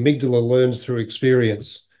 the amygdala learns through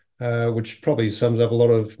experience. Which probably sums up a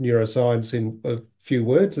lot of neuroscience in a few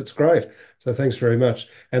words. It's great. So thanks very much.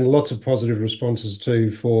 And lots of positive responses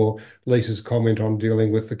too for Lisa's comment on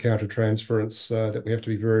dealing with the countertransference that we have to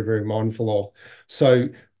be very, very mindful of. So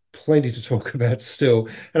plenty to talk about still.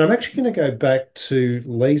 And I'm actually going to go back to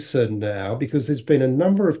Lisa now because there's been a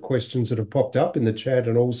number of questions that have popped up in the chat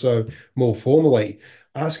and also more formally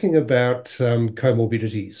asking about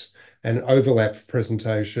comorbidities and overlap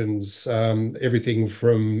presentations, everything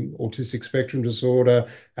from autistic spectrum disorder,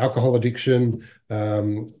 alcohol addiction,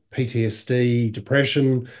 PTSD,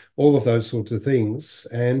 depression, all of those sorts of things.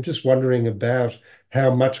 And just wondering about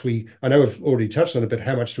how much I know we've already touched on it, but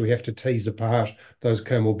how much do we have to tease apart those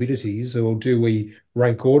comorbidities, or do we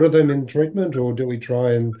rank order them in treatment, or do we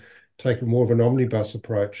try and take more of an omnibus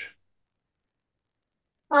approach?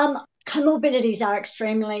 Comorbidities are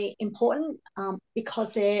extremely important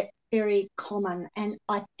because they're very common, and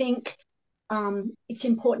I think it's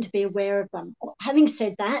important to be aware of them. Having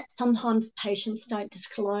said that, sometimes patients don't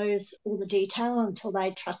disclose all the detail until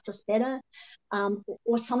they trust us better,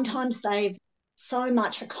 or sometimes they've so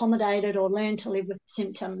much accommodated or learned to live with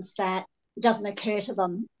symptoms that it doesn't occur to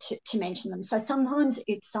them to mention them. So sometimes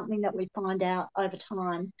it's something that we find out over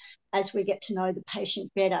time as we get to know the patient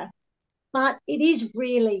better. But it is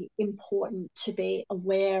really important to be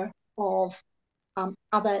aware of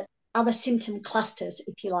other symptom clusters,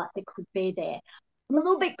 if you like, that could be there. I'm a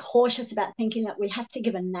little bit cautious about thinking that we have to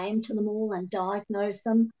give a name to them all and diagnose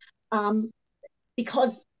them,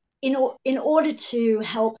 because in order to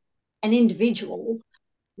help an individual,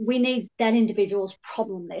 we need that individual's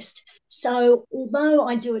problem list. So although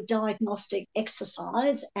I do a diagnostic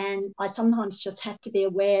exercise, and I sometimes just have to be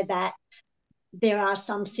aware that there are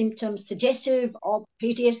some symptoms suggestive of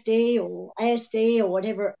PTSD or ASD or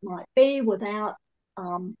whatever it might be without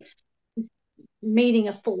meeting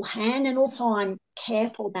a full hand. And also I'm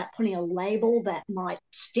careful about putting a label that might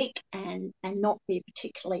stick and not be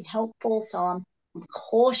particularly helpful. So I'm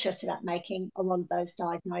cautious about making a lot of those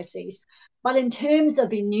diagnoses. But in terms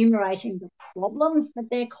of enumerating the problems that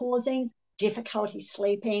they're causing, difficulty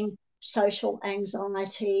sleeping, social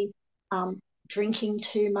anxiety, drinking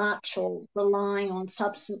too much or relying on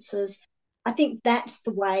substances, I think that's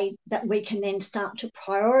the way that we can then start to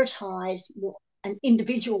prioritise what an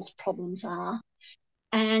individual's problems are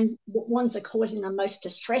and what ones are causing the most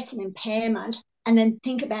distress and impairment, and then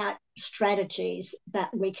think about strategies that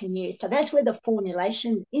we can use. So that's where the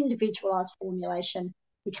formulation, individualised formulation,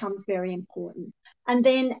 becomes very important. And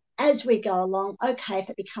then as we go along, okay, if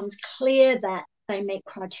it becomes clear that they meet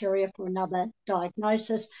criteria for another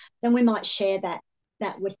diagnosis, then we might share that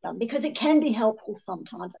with them, because it can be helpful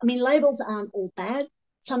sometimes. I mean, labels aren't all bad.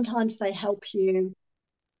 Sometimes they help you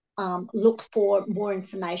look for more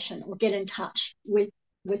information or get in touch with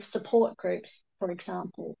support groups, for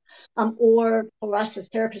example, or for us as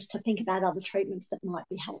therapists to think about other treatments that might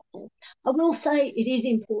be helpful. I will say it is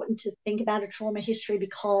important to think about a trauma history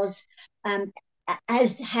because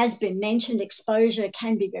as has been mentioned, exposure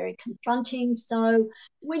can be very confronting. So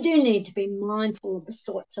we do need to be mindful of the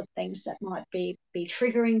sorts of things that might be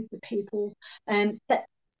triggering for people. But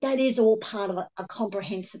that is all part of a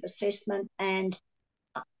comprehensive assessment. And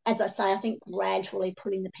as I say, I think gradually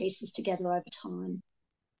putting the pieces together over time.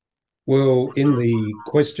 Well, in the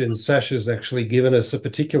question, Sasha's actually given us a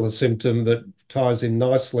particular symptom that ties in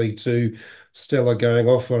nicely to Stella going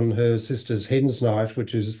off on her sister's hen's night,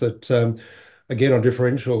 which is that, again, on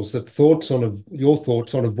differentials, that your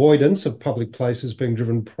thoughts on avoidance of public places being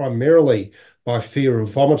driven primarily by fear of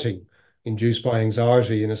vomiting, induced by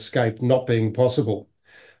anxiety and escape not being possible.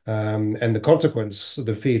 And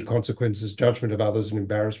the feared consequence is judgment of others and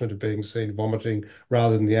embarrassment of being seen vomiting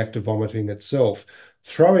rather than the act of vomiting itself.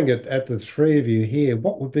 Throwing it at the three of you here,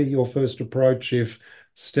 what would be your first approach if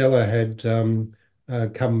Stella had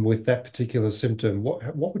come with that particular symptom?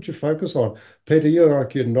 What would you focus on? Peter,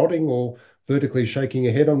 you're nodding or vertically shaking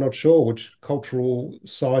your head. I'm not sure which cultural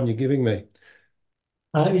sign you're giving me.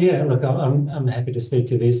 Yeah, look, I'm happy to speak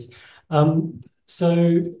to this.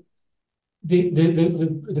 So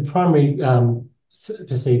the primary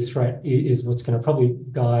perceived threat is what's going to probably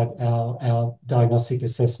guide our diagnostic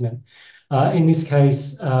assessment. In this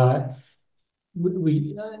case, an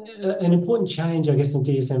important change, I guess, in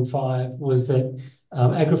DSM-5 was that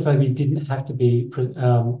agoraphobia didn't have to be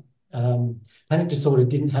panic disorder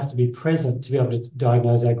didn't have to be present to be able to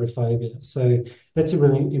diagnose agoraphobia. So that's a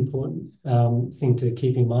really important thing to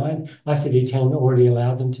keep in mind. ICD-10 already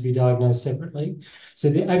allowed them to be diagnosed separately. So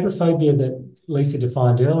the agoraphobia that Lisa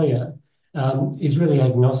defined earlier is really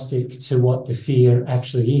agnostic to what the fear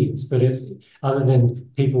actually is, but other than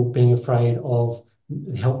people being afraid of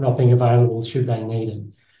help not being available should they need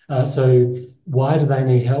it. So why do they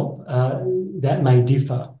need help? That may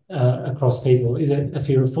differ across people. Is it a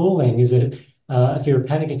fear of falling? Is it a fear of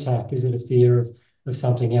panic attack? Is it a fear of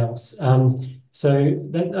something else? So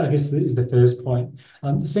that, I guess, is the first point.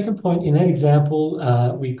 The second point, in that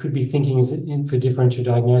example, we could be thinking for differential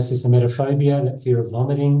diagnosis, emetophobia, that fear of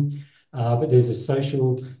vomiting, but there's a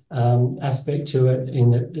social aspect to it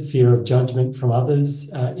in the fear of judgment from others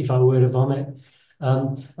if I were to vomit.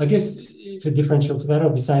 I guess for differential for that, I'll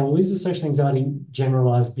be saying, well, is the social anxiety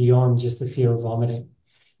generalized beyond just the fear of vomiting?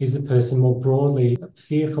 Is the person more broadly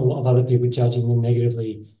fearful of other people judging them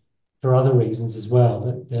negatively for other reasons as well?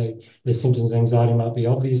 That their symptoms of anxiety might be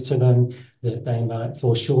obvious to them, that they might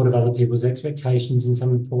fall short of other people's expectations in some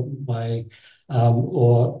important way,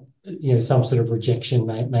 or some sort of rejection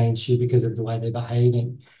may ensue because of the way they're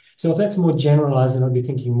behaving. So if that's more generalized, then I'd be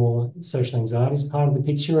thinking more social anxiety is part of the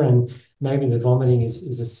picture, and maybe the vomiting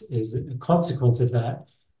is a consequence of that,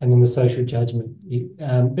 and then the social judgment.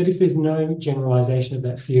 But if there's no generalization of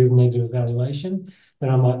that fear of negative evaluation, then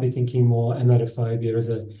I might be thinking more emetophobia as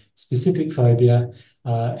a specific phobia,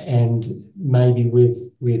 and maybe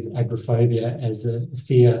with agoraphobia as a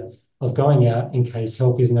fear of going out in case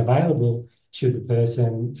help isn't available should the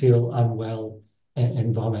person feel unwell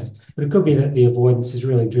and vomit. But it could be that the avoidance is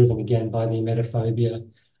really driven again by the emetophobia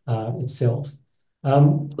itself.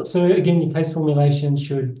 So again, your case formulation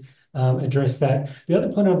should address that. The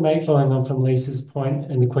other point I'd make, following on from Lisa's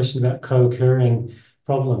point and the question about co-occurring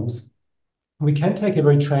problems, we can take a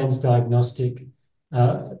very transdiagnostic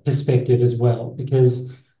perspective as well,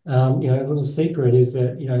 because a little secret is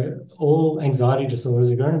that all anxiety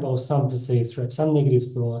disorders are going to involve some perceived threat, some negative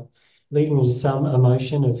thought, leading to some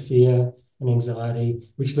emotion of fear and anxiety,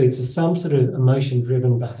 which leads to some sort of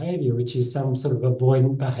emotion-driven behaviour, which is some sort of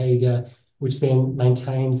avoidant behaviour, which then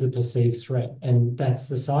maintains the perceived threat. And that's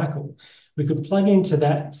the cycle. We could plug into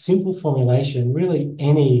that simple formulation really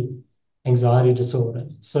any anxiety disorder.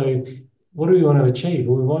 So what do we want to achieve?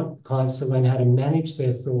 Well, we want clients to learn how to manage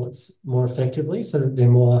their thoughts more effectively so that they're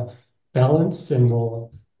more balanced and more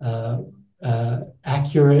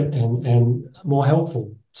accurate and more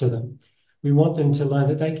helpful to them. We want them to learn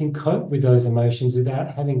that they can cope with those emotions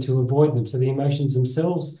without having to avoid them. So the emotions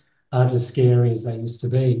themselves aren't as scary as they used to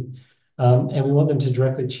be. And we want them to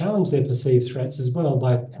directly challenge their perceived threats as well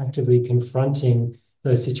by actively confronting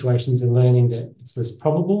those situations and learning that it's less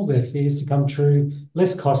probable their fears to come true,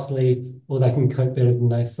 less costly, or they can cope better than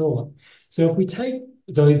they thought. So if we take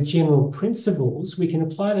those general principles, we can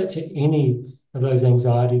apply that to any of those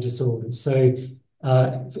anxiety disorders. So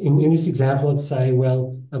in this example, I'd say,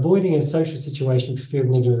 well, avoiding a social situation for fear of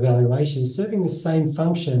negative evaluation is serving the same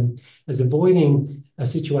function as avoiding a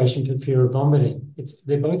situation for fear of vomiting.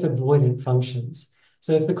 They're both avoidant functions.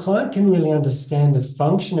 So if the client can really understand the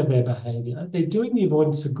function of their behaviour, they're doing the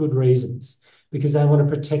avoidance for good reasons because they want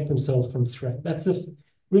to protect themselves from threat. That's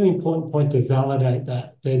really important point to validate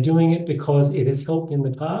that. They're doing it because it has helped in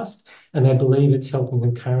the past and they believe it's helping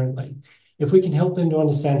them currently. If we can help them to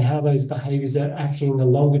understand how those behaviours are actually in the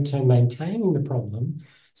longer term maintaining the problem,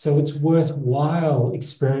 so it's worthwhile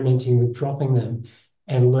experimenting with dropping them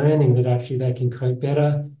and learning that actually they can cope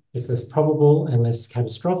better, it's less probable and less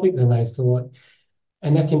catastrophic than they thought.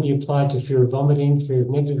 And that can be applied to fear of vomiting, fear of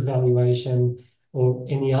negative evaluation, or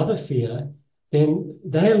any other fear. Then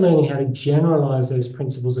they're learning how to generalize those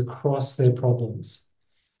principles across their problems.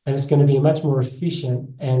 And it's going to be a much more efficient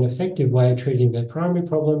and effective way of treating their primary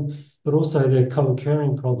problem, but also their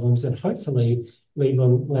co-occurring problems, and hopefully leave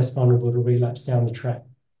them less vulnerable to relapse down the track.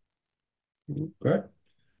 Great.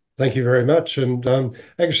 Thank you very much. And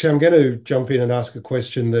actually, I'm going to jump in and ask a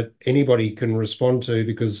question that anybody can respond to,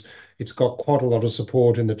 because it's got quite a lot of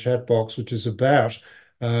support in the chat box, which is about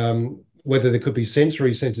whether there could be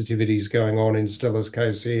sensory sensitivities going on in Stella's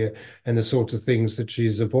case here and the sorts of things that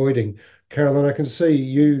she's avoiding. Carolyn, I can see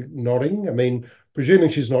you nodding. I mean, presuming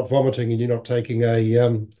she's not vomiting and you're not taking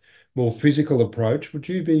a more physical approach, would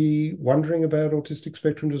you be wondering about autistic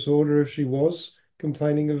spectrum disorder if she was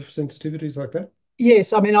complaining of sensitivities like that?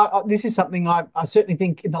 Yes, I mean, this is something I certainly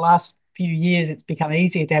think in the last few years it's become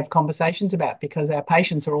easier to have conversations about, because our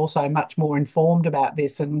patients are also much more informed about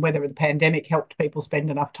this, and whether the pandemic helped people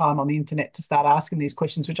spend enough time on the internet to start asking these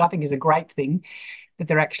questions, which I think is a great thing, that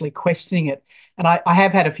they're actually questioning it. And I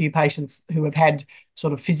have had a few patients who have had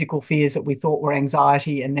sort of physical fears that we thought were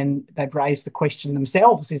anxiety, and then they've raised the question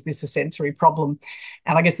themselves, is this a sensory problem?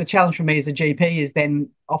 And I guess the challenge for me as a GP is then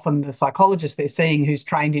often the psychologist they're seeing who's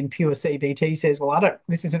trained in pure CBT says, well,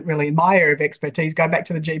 this isn't really in my area of expertise, go back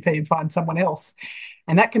to the GP and find someone else.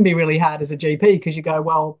 And that can be really hard as a GP, because you go,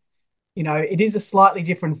 well, you know, it is a slightly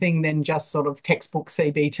different thing than just sort of textbook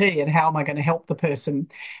CBT, and how am I going to help the person?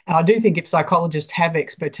 And I do think if psychologists have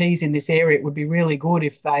expertise in this area, it would be really good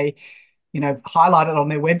if they, you know, highlight it on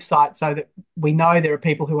their website so that we know there are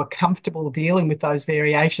people who are comfortable dealing with those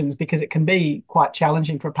variations, because it can be quite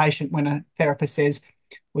challenging for a patient when a therapist says,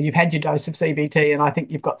 well, you've had your dose of CBT and I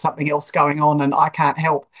think you've got something else going on and I can't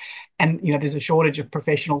help. And, you know, there's a shortage of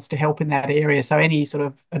professionals to help in that area. So any sort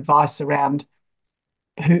of advice around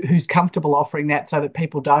who's comfortable offering that, so that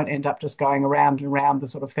people don't end up just going around and around the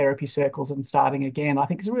sort of therapy circles and starting again, I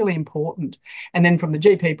think is really important. And then from the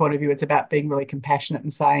GP point of view, it's about being really compassionate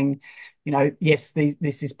and saying, you know, yes,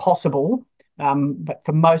 this is possible. But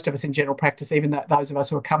for most of us in general practice, even those of us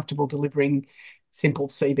who are comfortable delivering simple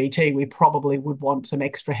CBT, we probably would want some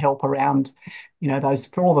extra help around, you know, those,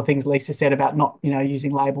 for all the things Lisa said about not, you know,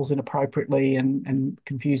 using labels inappropriately and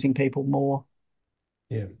confusing people more.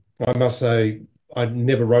 Yeah, I must say, I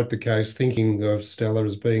never wrote the case thinking of Stella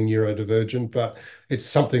as being neurodivergent, but it's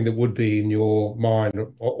something that would be in your mind,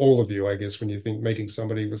 all of you, I guess, when you think meeting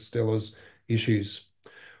somebody with Stella's issues.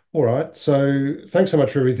 All right, so thanks so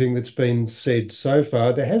much for everything that's been said so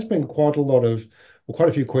far. There has been quite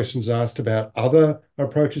a few questions asked about other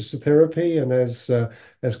approaches to therapy, and as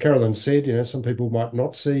Carolyn said, you know, some people might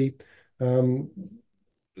not see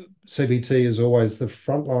CBT as always the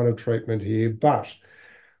front line of treatment here, but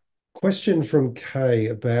question from Kay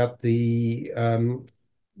about the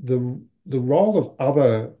role of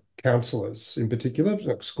other counsellors, in particular,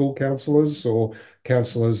 like school counsellors or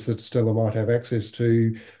counsellors that Stella might have access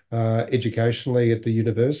to educationally at the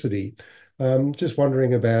university. Just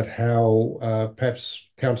wondering about how perhaps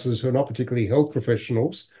counsellors who are not particularly health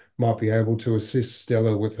professionals might be able to assist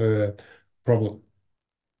Stella with her problem.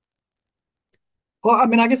 Well, I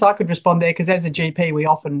mean, I guess I could respond there, because as a GP, we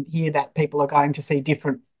often hear that people are going to see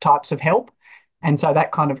different types of help. And so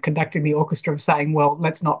that kind of conducting the orchestra of saying, well,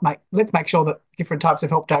 let's make sure that different types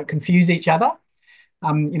of help don't confuse each other.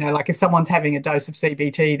 You know, like if someone's having a dose of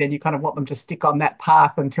CBT, then you kind of want them to stick on that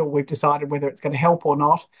path until we've decided whether it's going to help or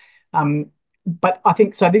not. But I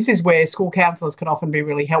think, so this is where school counsellors can often be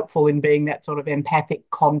really helpful in being that sort of empathic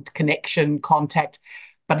connection, contact,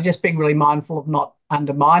 but just being really mindful of not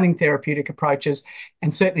undermining therapeutic approaches,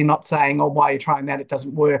 and certainly not saying, oh, why are you trying that? It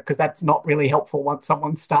doesn't work, because that's not really helpful once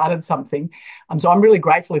someone started something. So I'm really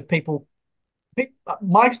grateful if people,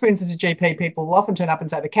 my experience as a GP, people will often turn up and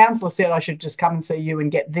say, the counsellor said I should just come and see you and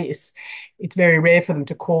get this. It's very rare for them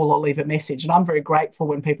to call or leave a message. And I'm very grateful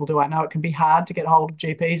when people do. I know it can be hard to get hold of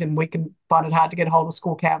GPs, and we can find it hard to get hold of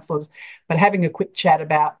school counsellors, but having a quick chat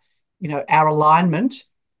about, you know, our alignment,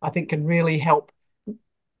 I think can really help,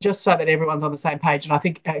 just so that everyone's on the same page. And I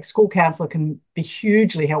think a school counsellor can be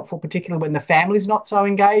hugely helpful, particularly when the family's not so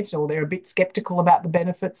engaged, or they're a bit sceptical about the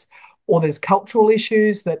benefits, or there's cultural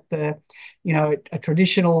issues that a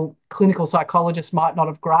traditional clinical psychologist might not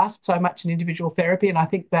have grasped so much in individual therapy. And I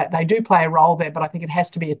think that they do play a role there, but I think it has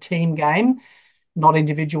to be a team game. not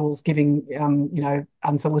individuals giving,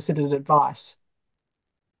 unsolicited advice.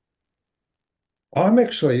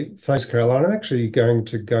 Thanks, Caroline. I'm actually going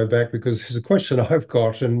to go back because there's a question I've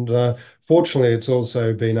got, and fortunately, it's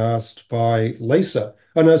also been asked by Lisa.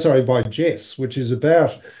 Oh, no, sorry, by Jess, which is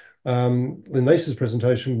about in Lisa's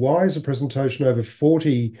presentation. Why is a presentation over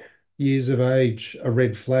 40 years of age a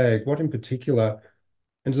red flag? What in particular?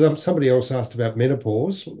 And somebody else asked about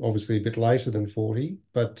menopause, obviously a bit later than 40,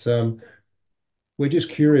 but we're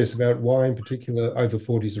just curious about why in particular over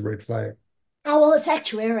 40 is a red flag. Oh, well, it's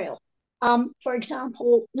actuarial. For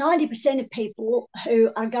example, 90% of people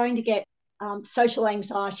who are going to get social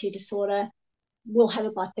anxiety disorder will have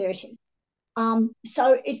it by 30.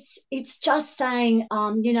 So it's just saying,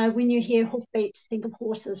 when you hear hoofbeats, think of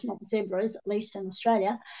horses, not zebras, at least in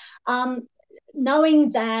Australia.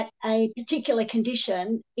 Knowing that a particular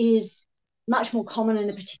condition is much more common in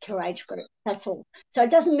a particular age group. That's all. So it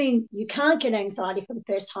doesn't mean you can't get anxiety for the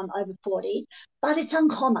first time over 40, but it's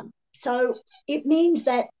uncommon. So it means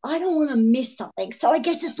that I don't want to miss something. So I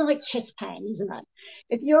guess it's like chest pain, isn't it?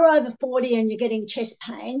 If you're over 40 and you're getting chest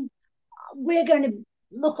pain, we're going to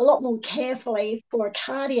look a lot more carefully for a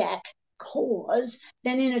cardiac cause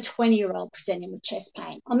than in a 20-year-old presenting with chest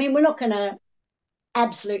pain. I mean, we're not going to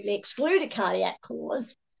absolutely exclude a cardiac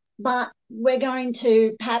cause, but we're going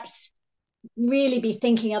to perhaps really be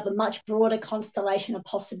thinking of a much broader constellation of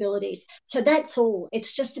possibilities. So that's all.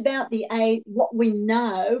 It's just about what we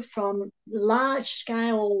know from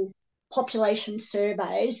large-scale population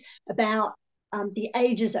surveys about the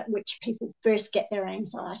ages at which people first get their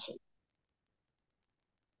anxiety.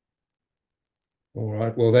 All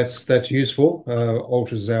right. Well, that's useful.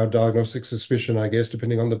 Alters our diagnostic suspicion, I guess,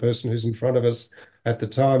 depending on the person who's in front of us at the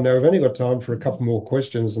time. Now, we've only got time for a couple more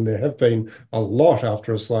questions, and there have been a lot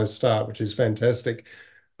after a slow start, which is fantastic.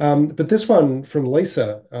 But this one from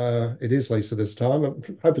Lisa, it is Lisa this time. I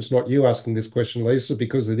hope it's not you asking this question, Lisa,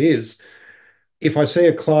 because it is. If I see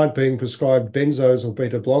a client being prescribed benzos or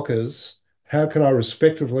beta blockers, how can I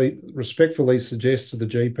respectfully suggest to the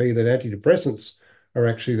GP that antidepressants are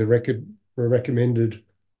actually the recommended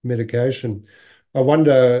medication? I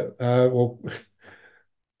wonder, well,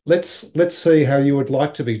 let's see how you would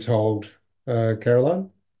like to be told, Caroline.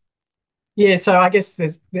 Yeah, so I guess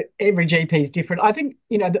every GP is different. I think,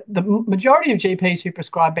 the majority of GPs who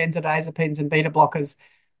prescribe benzodiazepines and beta blockers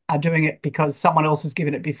are doing it because someone else has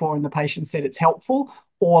given it before and the patient said it's helpful,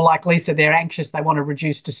 or like Lisa, they're anxious, they want to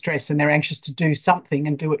reduce distress and they're anxious to do something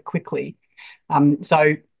and do it quickly.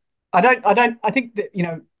 So I think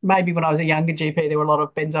that, maybe when I was a younger GP, there were a lot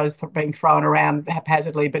of benzos being thrown around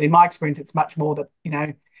haphazardly, but in my experience, it's much more that,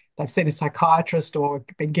 they've seen a psychiatrist or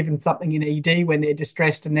been given something in ED when they're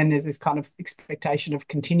distressed, and then there's this kind of expectation of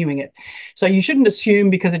continuing it. So you shouldn't assume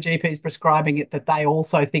because a GP is prescribing it that they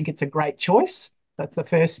also think it's a great choice. That's the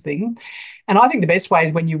first thing. And I think the best way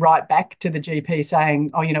is when you write back to the GP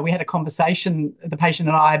saying, we had a conversation, the patient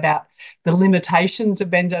and I, about the limitations of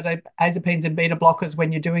benzodiazepines and beta blockers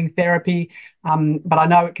when you're doing therapy. But I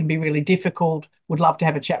know it can be really difficult. Would love to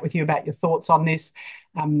have a chat with you about your thoughts on this.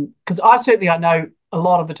 Because I know a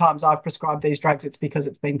lot of the times I've prescribed these drugs, it's because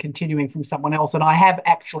it's been continuing from someone else. And I have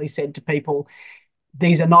actually said to people,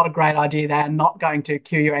 these are not a great idea. They are not going to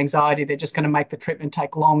cure your anxiety. They're just going to make the treatment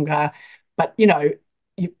take longer. But,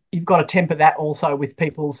 you've got to temper that also with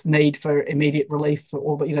people's need for immediate relief,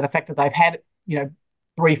 or the fact that they've had,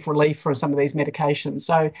 brief relief for some of these medications.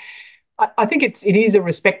 So I think it is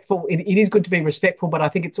it is good to be respectful, but I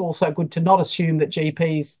think it's also good to not assume that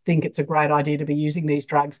GPs think it's a great idea to be using these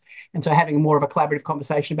drugs. And so having more of a collaborative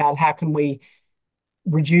conversation about how can we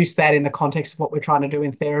reduce that in the context of what we're trying to do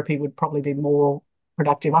in therapy would probably be more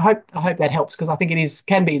productive. I hope that helps, because I think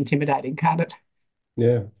can be intimidating, can't it?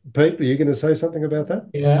 Yeah. Pete, are you going to say something about that?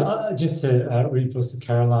 Yeah, just to reinforce with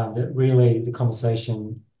Caroline, that really the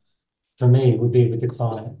conversation for me would be with the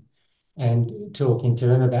client and talking to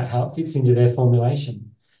them about how it fits into their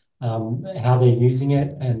formulation, how they're using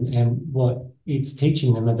it, and what it's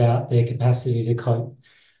teaching them about their capacity to cope.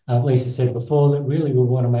 Lisa said before that really we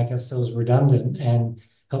want to make ourselves redundant and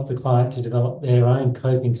help the client to develop their own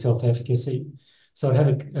coping self-efficacy. So I'd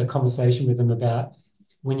have a conversation with them about,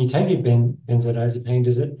 when you take your benzodiazepine,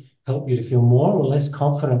 does it help you to feel more or less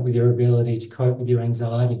confident with your ability to cope with your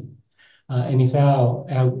anxiety? And if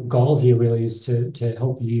our goal here really is to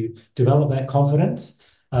help you develop that confidence,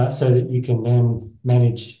 so that you can then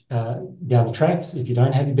manage down the tracks if you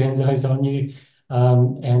don't have your benzos on you.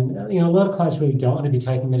 And a lot of clients really don't want to be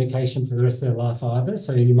taking medication for the rest of their life either.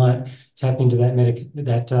 So you might tap into that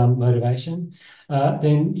motivation.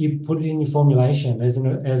 Then you put it in your formulation as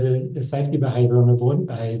a safety behaviour or an avoidant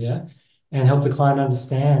behaviour. and help the client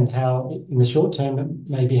understand how in the short term it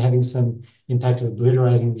may be having some impact of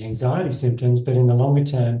obliterating the anxiety symptoms, but in the longer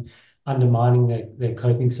term, undermining their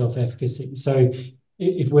coping self-efficacy. So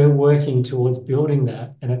if we're working towards building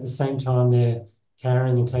that, and at the same time they're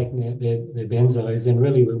carrying and taking their benzos, then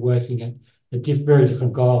really we're working at very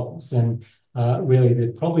different goals. And really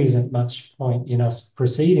there probably isn't much point in us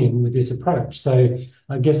proceeding with this approach. So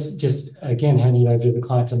I guess just again handing it over to the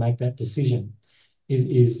client to make that decision.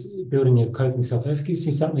 Is building your coping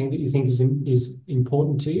self-efficacy something that you think is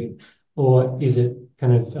important to you, or is it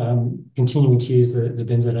kind of continuing to use the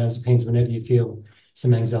benzodiazepines whenever you feel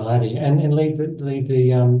some anxiety, and leave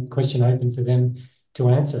the question open for them to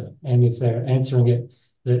answer. And if they're answering it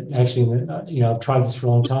that actually, I've tried this for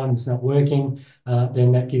a long time, it's not working,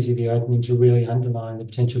 then that gives you the opening to really underline the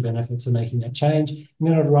potential benefits of making that change. And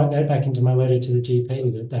then I'd write that back into my letter to the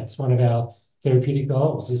GP that's one of our therapeutic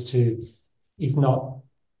goals, is to, if not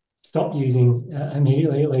stop using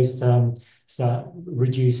immediately, at least start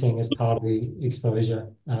reducing as part of the exposure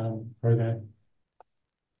program.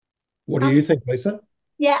 What do you think, Lisa?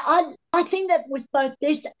 Yeah, I think that with both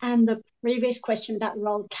this and the previous question about the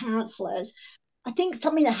role of counsellors, I think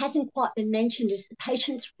something that hasn't quite been mentioned is the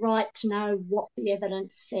patient's right to know what the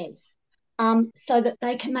evidence says, so that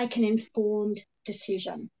they can make an informed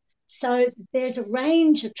decision. So there's a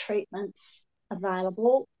range of treatments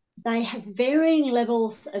available. They have varying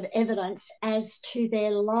levels of evidence as to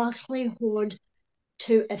their likelihood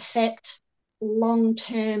to affect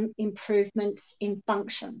long-term improvements in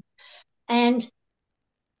function. And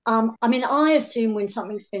I assume when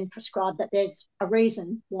something's been prescribed that there's a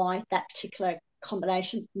reason why that particular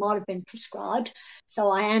combination might have been prescribed.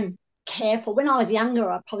 So I am careful. When I was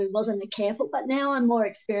younger, I probably wasn't careful, but now I'm more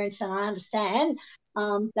experienced and I understand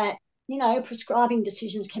that, prescribing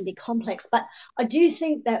decisions can be complex. But I do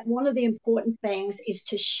think that one of the important things is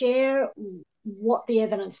to share what the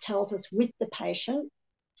evidence tells us with the patient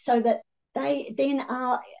so that they then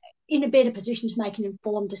are in a better position to make an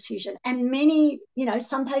informed decision. And many,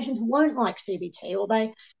 some patients won't like CBT, or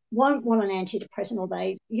they won't want an antidepressant, or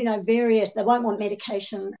they won't want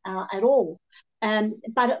medication at all.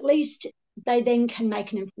 But at least they then can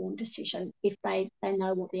make an informed decision if they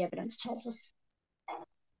know what the evidence tells us.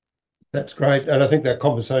 That's great. And I think that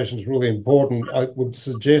conversation is really important. I would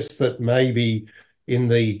suggest that maybe in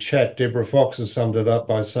the chat, Deborah Fox has summed it up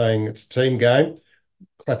by saying it's a team game.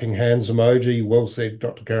 Clapping hands emoji. Well said,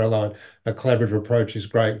 Dr. Caroline. A collaborative approach is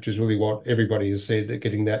great, which is really what everybody has said, that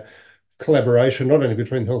getting that collaboration, not only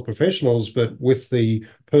between health professionals, but with the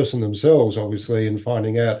person themselves, obviously, and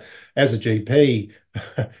finding out as a GP,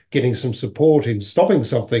 getting some support in stopping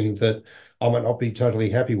something that I might not be totally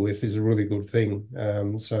happy with is a really good thing.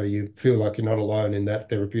 So you feel like you're not alone in that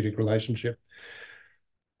therapeutic relationship.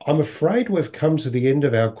 I'm afraid we've come to the end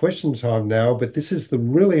of our question time now, but this is the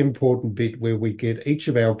really important bit where we get each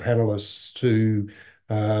of our panelists to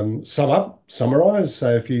summarise,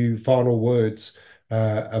 say a few final words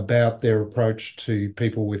about their approach to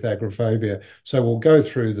people with agoraphobia. So we'll go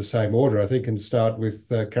through the same order, I think, and start with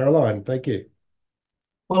Caroline. Thank you.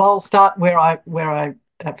 Well, I'll start where I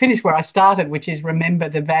finish where I started, which is remember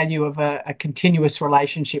the value of a continuous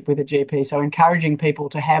relationship with a GP. So encouraging people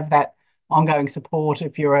to have that ongoing support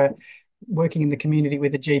if you're working in the community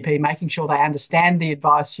with a GP, making sure they understand the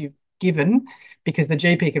advice you've given, because the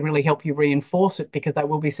GP can really help you reinforce it, because they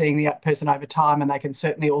will be seeing the person over time, and they can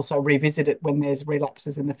certainly also revisit it when there's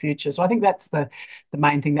relapses in the future. So I think that's the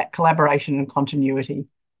main thing, that collaboration and continuity.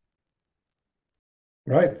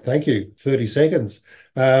 Right, thank you. 30 seconds.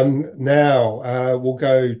 Now we'll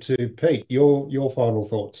go to Pete. Your final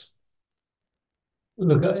thoughts.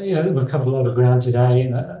 Look, we've covered a lot of ground today,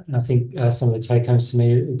 and I think some of the take-homes to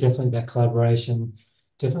me are definitely about collaboration,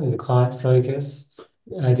 definitely the client focus,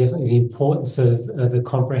 definitely the importance of a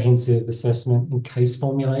comprehensive assessment and case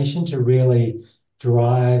formulation to really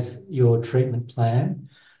drive your treatment plan,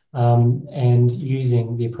 and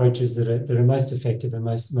using the approaches that are most effective and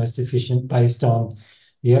most efficient based on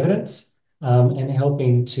the evidence, and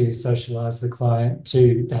helping to socialise the client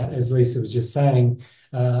to that, as Lisa was just saying,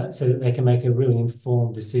 so that they can make a really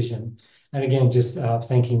informed decision. And again, just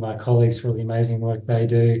thanking my colleagues for all the amazing work they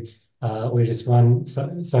do. We're just one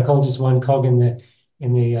psychologist, one cog in the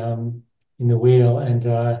wheel, and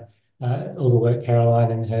all the work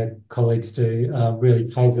Caroline and her colleagues do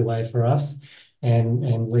really pave the way for us.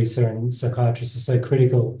 And Lisa and psychiatrists are so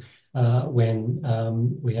critical when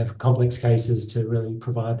we have complex cases to really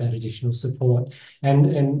provide that additional support.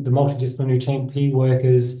 And the multidisciplinary team, P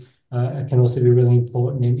workers, can also be really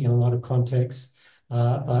important in a lot of contexts,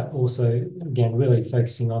 but also, again, really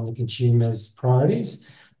focusing on the consumer's priorities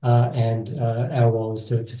and our role is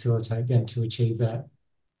to facilitate them to achieve that.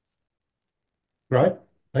 Right.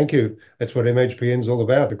 Thank you. That's what MHPN is all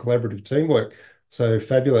about, the collaborative teamwork. So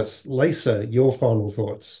fabulous. Lisa, your final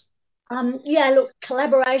thoughts. Yeah, look,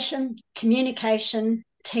 collaboration, communication,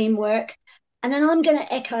 teamwork. And then I'm going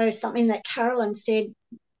to echo something that Carolyn said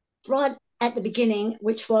right at the beginning,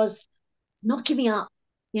 which was not giving up.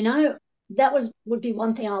 You know, that would be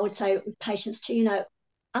one thing I would say with patients too. You know,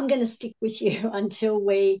 I'm going to stick with you until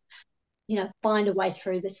we, you know, find a way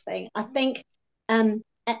through this thing. I think, and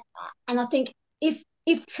I think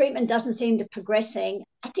if treatment doesn't seem to progressing,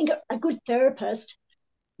 I think a good therapist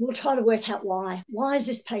will try to work out why. Why is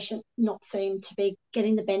this patient not seem to be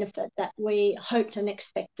getting the benefit that we hoped and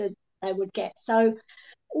expected they would get? So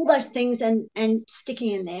all those things and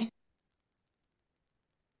sticking in there.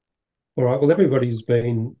 All right. Well, everybody's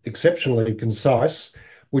been exceptionally concise,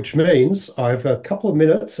 which means I have a couple of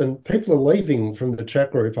minutes and people are leaving from the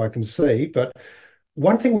chat group, I can see. But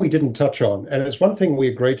one thing we didn't touch on, and it's one thing we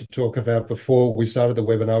agreed to talk about before we started the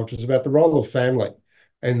webinar, which is about the role of family.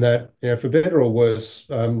 And that, you know, for better or worse,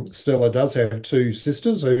 Stella does have two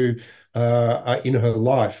sisters who are in her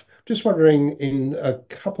life. Just wondering, in a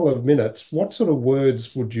couple of minutes, what sort of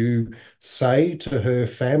words would you say to her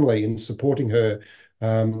family in supporting her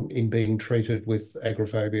in being treated with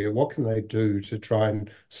agoraphobia? What can they do to try and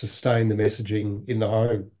sustain the messaging in the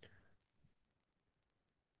home?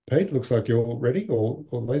 Pete, looks like you're ready, or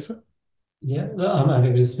Lisa? Yeah, I'm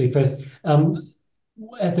happy to speak first.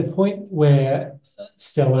 At the point where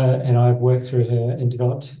Stella and I have worked through her and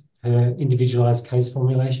developed her individualized case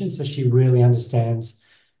formulation, so she really understands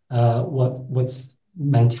what's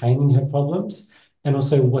maintaining her problems and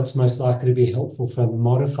also what's most likely to be helpful for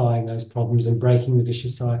modifying those problems and breaking the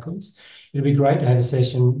vicious cycles. It'd be great to have a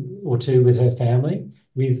session or two with her family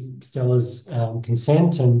with Stella's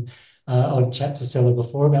consent, and I'd chat to Stella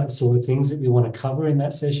before about the sort of things that we want to cover in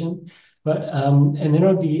that session. But and then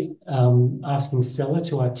I'd be asking Stella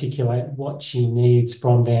to articulate what she needs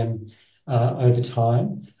from them over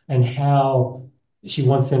time and how she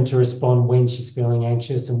wants them to respond when she's feeling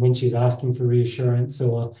anxious and when she's asking for reassurance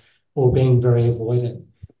or being very avoidant.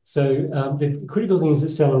 So the critical thing is that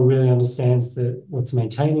Stella really understands what's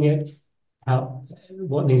maintaining it,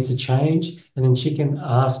 what needs to change, and then she can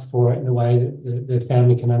ask for it in a way that the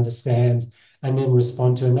family can understand and then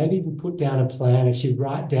respond to, and maybe even put down a plan. If you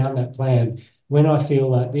write down that plan, when I feel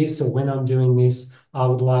like this or when I'm doing this, I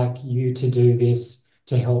would like you to do this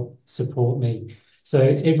to help support me. So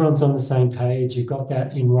everyone's on the same page. You've got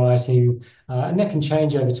that in writing, and that can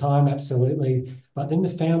change over time, absolutely. But then the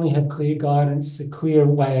family have clear guidance, a clear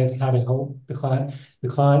way of how to help the client. The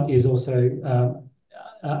client is also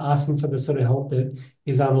asking for the sort of help that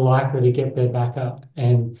is unlikely to get their back up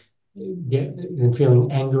and get them feeling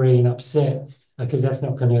angry and upset, because that's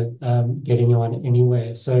not going to get anyone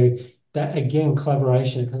anywhere. So that, again,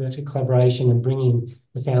 collaboration, it comes back to collaboration and bringing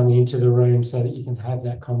the family into the room so that you can have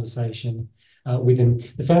that conversation with them.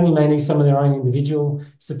 The family may need some of their own individual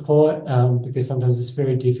support because sometimes it's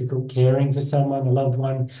very difficult caring for someone, a loved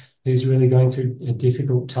one who's really going through a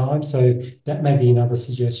difficult time. So that may be another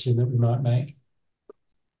suggestion that we might make.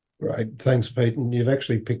 Right. Thanks, Pete. And you've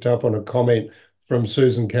actually picked up on a comment from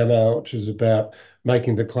Susan Camo, which is about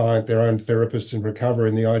making the client their own therapist in recovery,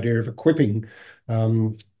 and the idea of equipping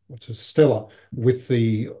Stella with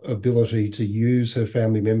the ability to use her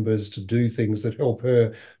family members to do things that help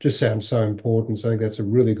her just sounds so important. So I think that's a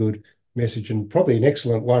really good message and probably an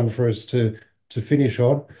excellent one for us to finish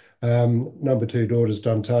on. Number two daughter's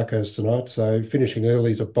done tacos tonight, so finishing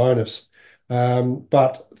early is a bonus.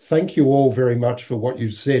 But thank you all very much for what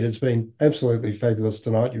you've said. It's been absolutely fabulous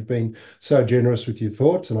tonight. You've been so generous with your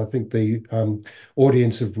thoughts, and I think the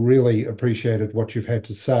audience have really appreciated what you've had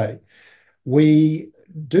to say. We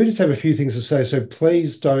do just have a few things to say, so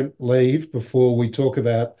please don't leave before we talk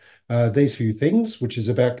about these few things, which is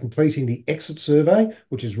about completing the exit survey,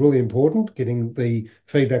 which is really important, getting the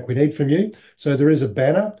feedback we need from you. So there is a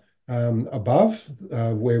banner above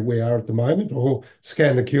where we are at the moment, or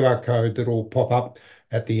scan the QR code that will pop up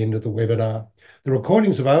at the end of the webinar. The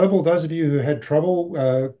recording's available. Those of you who had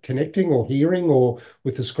trouble connecting or hearing or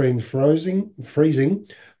with the screen freezing,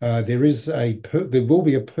 there will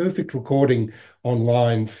be a perfect recording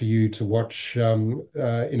online for you to watch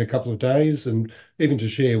in a couple of days, and even to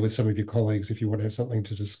share with some of your colleagues if you want to have something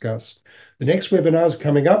to discuss. The next webinar is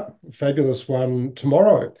coming up, a fabulous one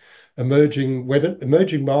tomorrow. Emerging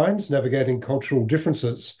Minds, Navigating Cultural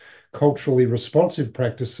Differences, Culturally Responsive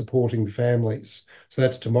Practice Supporting Families. So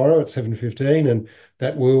that's tomorrow at 7:15, and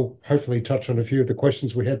that will hopefully touch on a few of the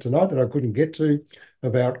questions we had tonight that I couldn't get to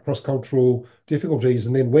about cross-cultural difficulties.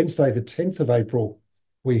 And then Wednesday, the 10th of April,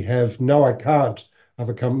 We have No, I Can't,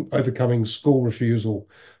 Overcoming School Refusal,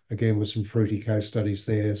 again with some fruity case studies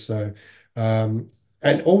there. So,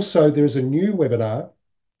 and also there is a new webinar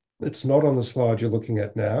that's not on the slide you're looking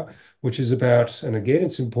at now, which is about, and again,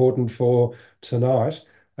 it's important for tonight,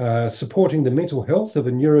 supporting the mental health of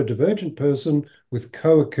a neurodivergent person with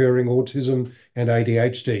co-occurring autism and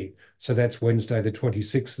ADHD. So that's Wednesday, the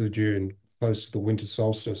 26th of June, close to the winter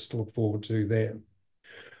solstice to look forward to there.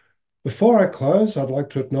 Before I close, I'd like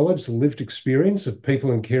to acknowledge the lived experience of people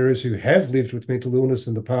and carers who have lived with mental illness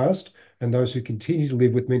in the past and those who continue to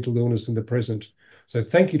live with mental illness in the present. So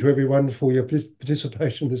thank you to everyone for your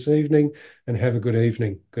participation this evening, and have a good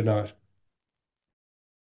evening. Good night.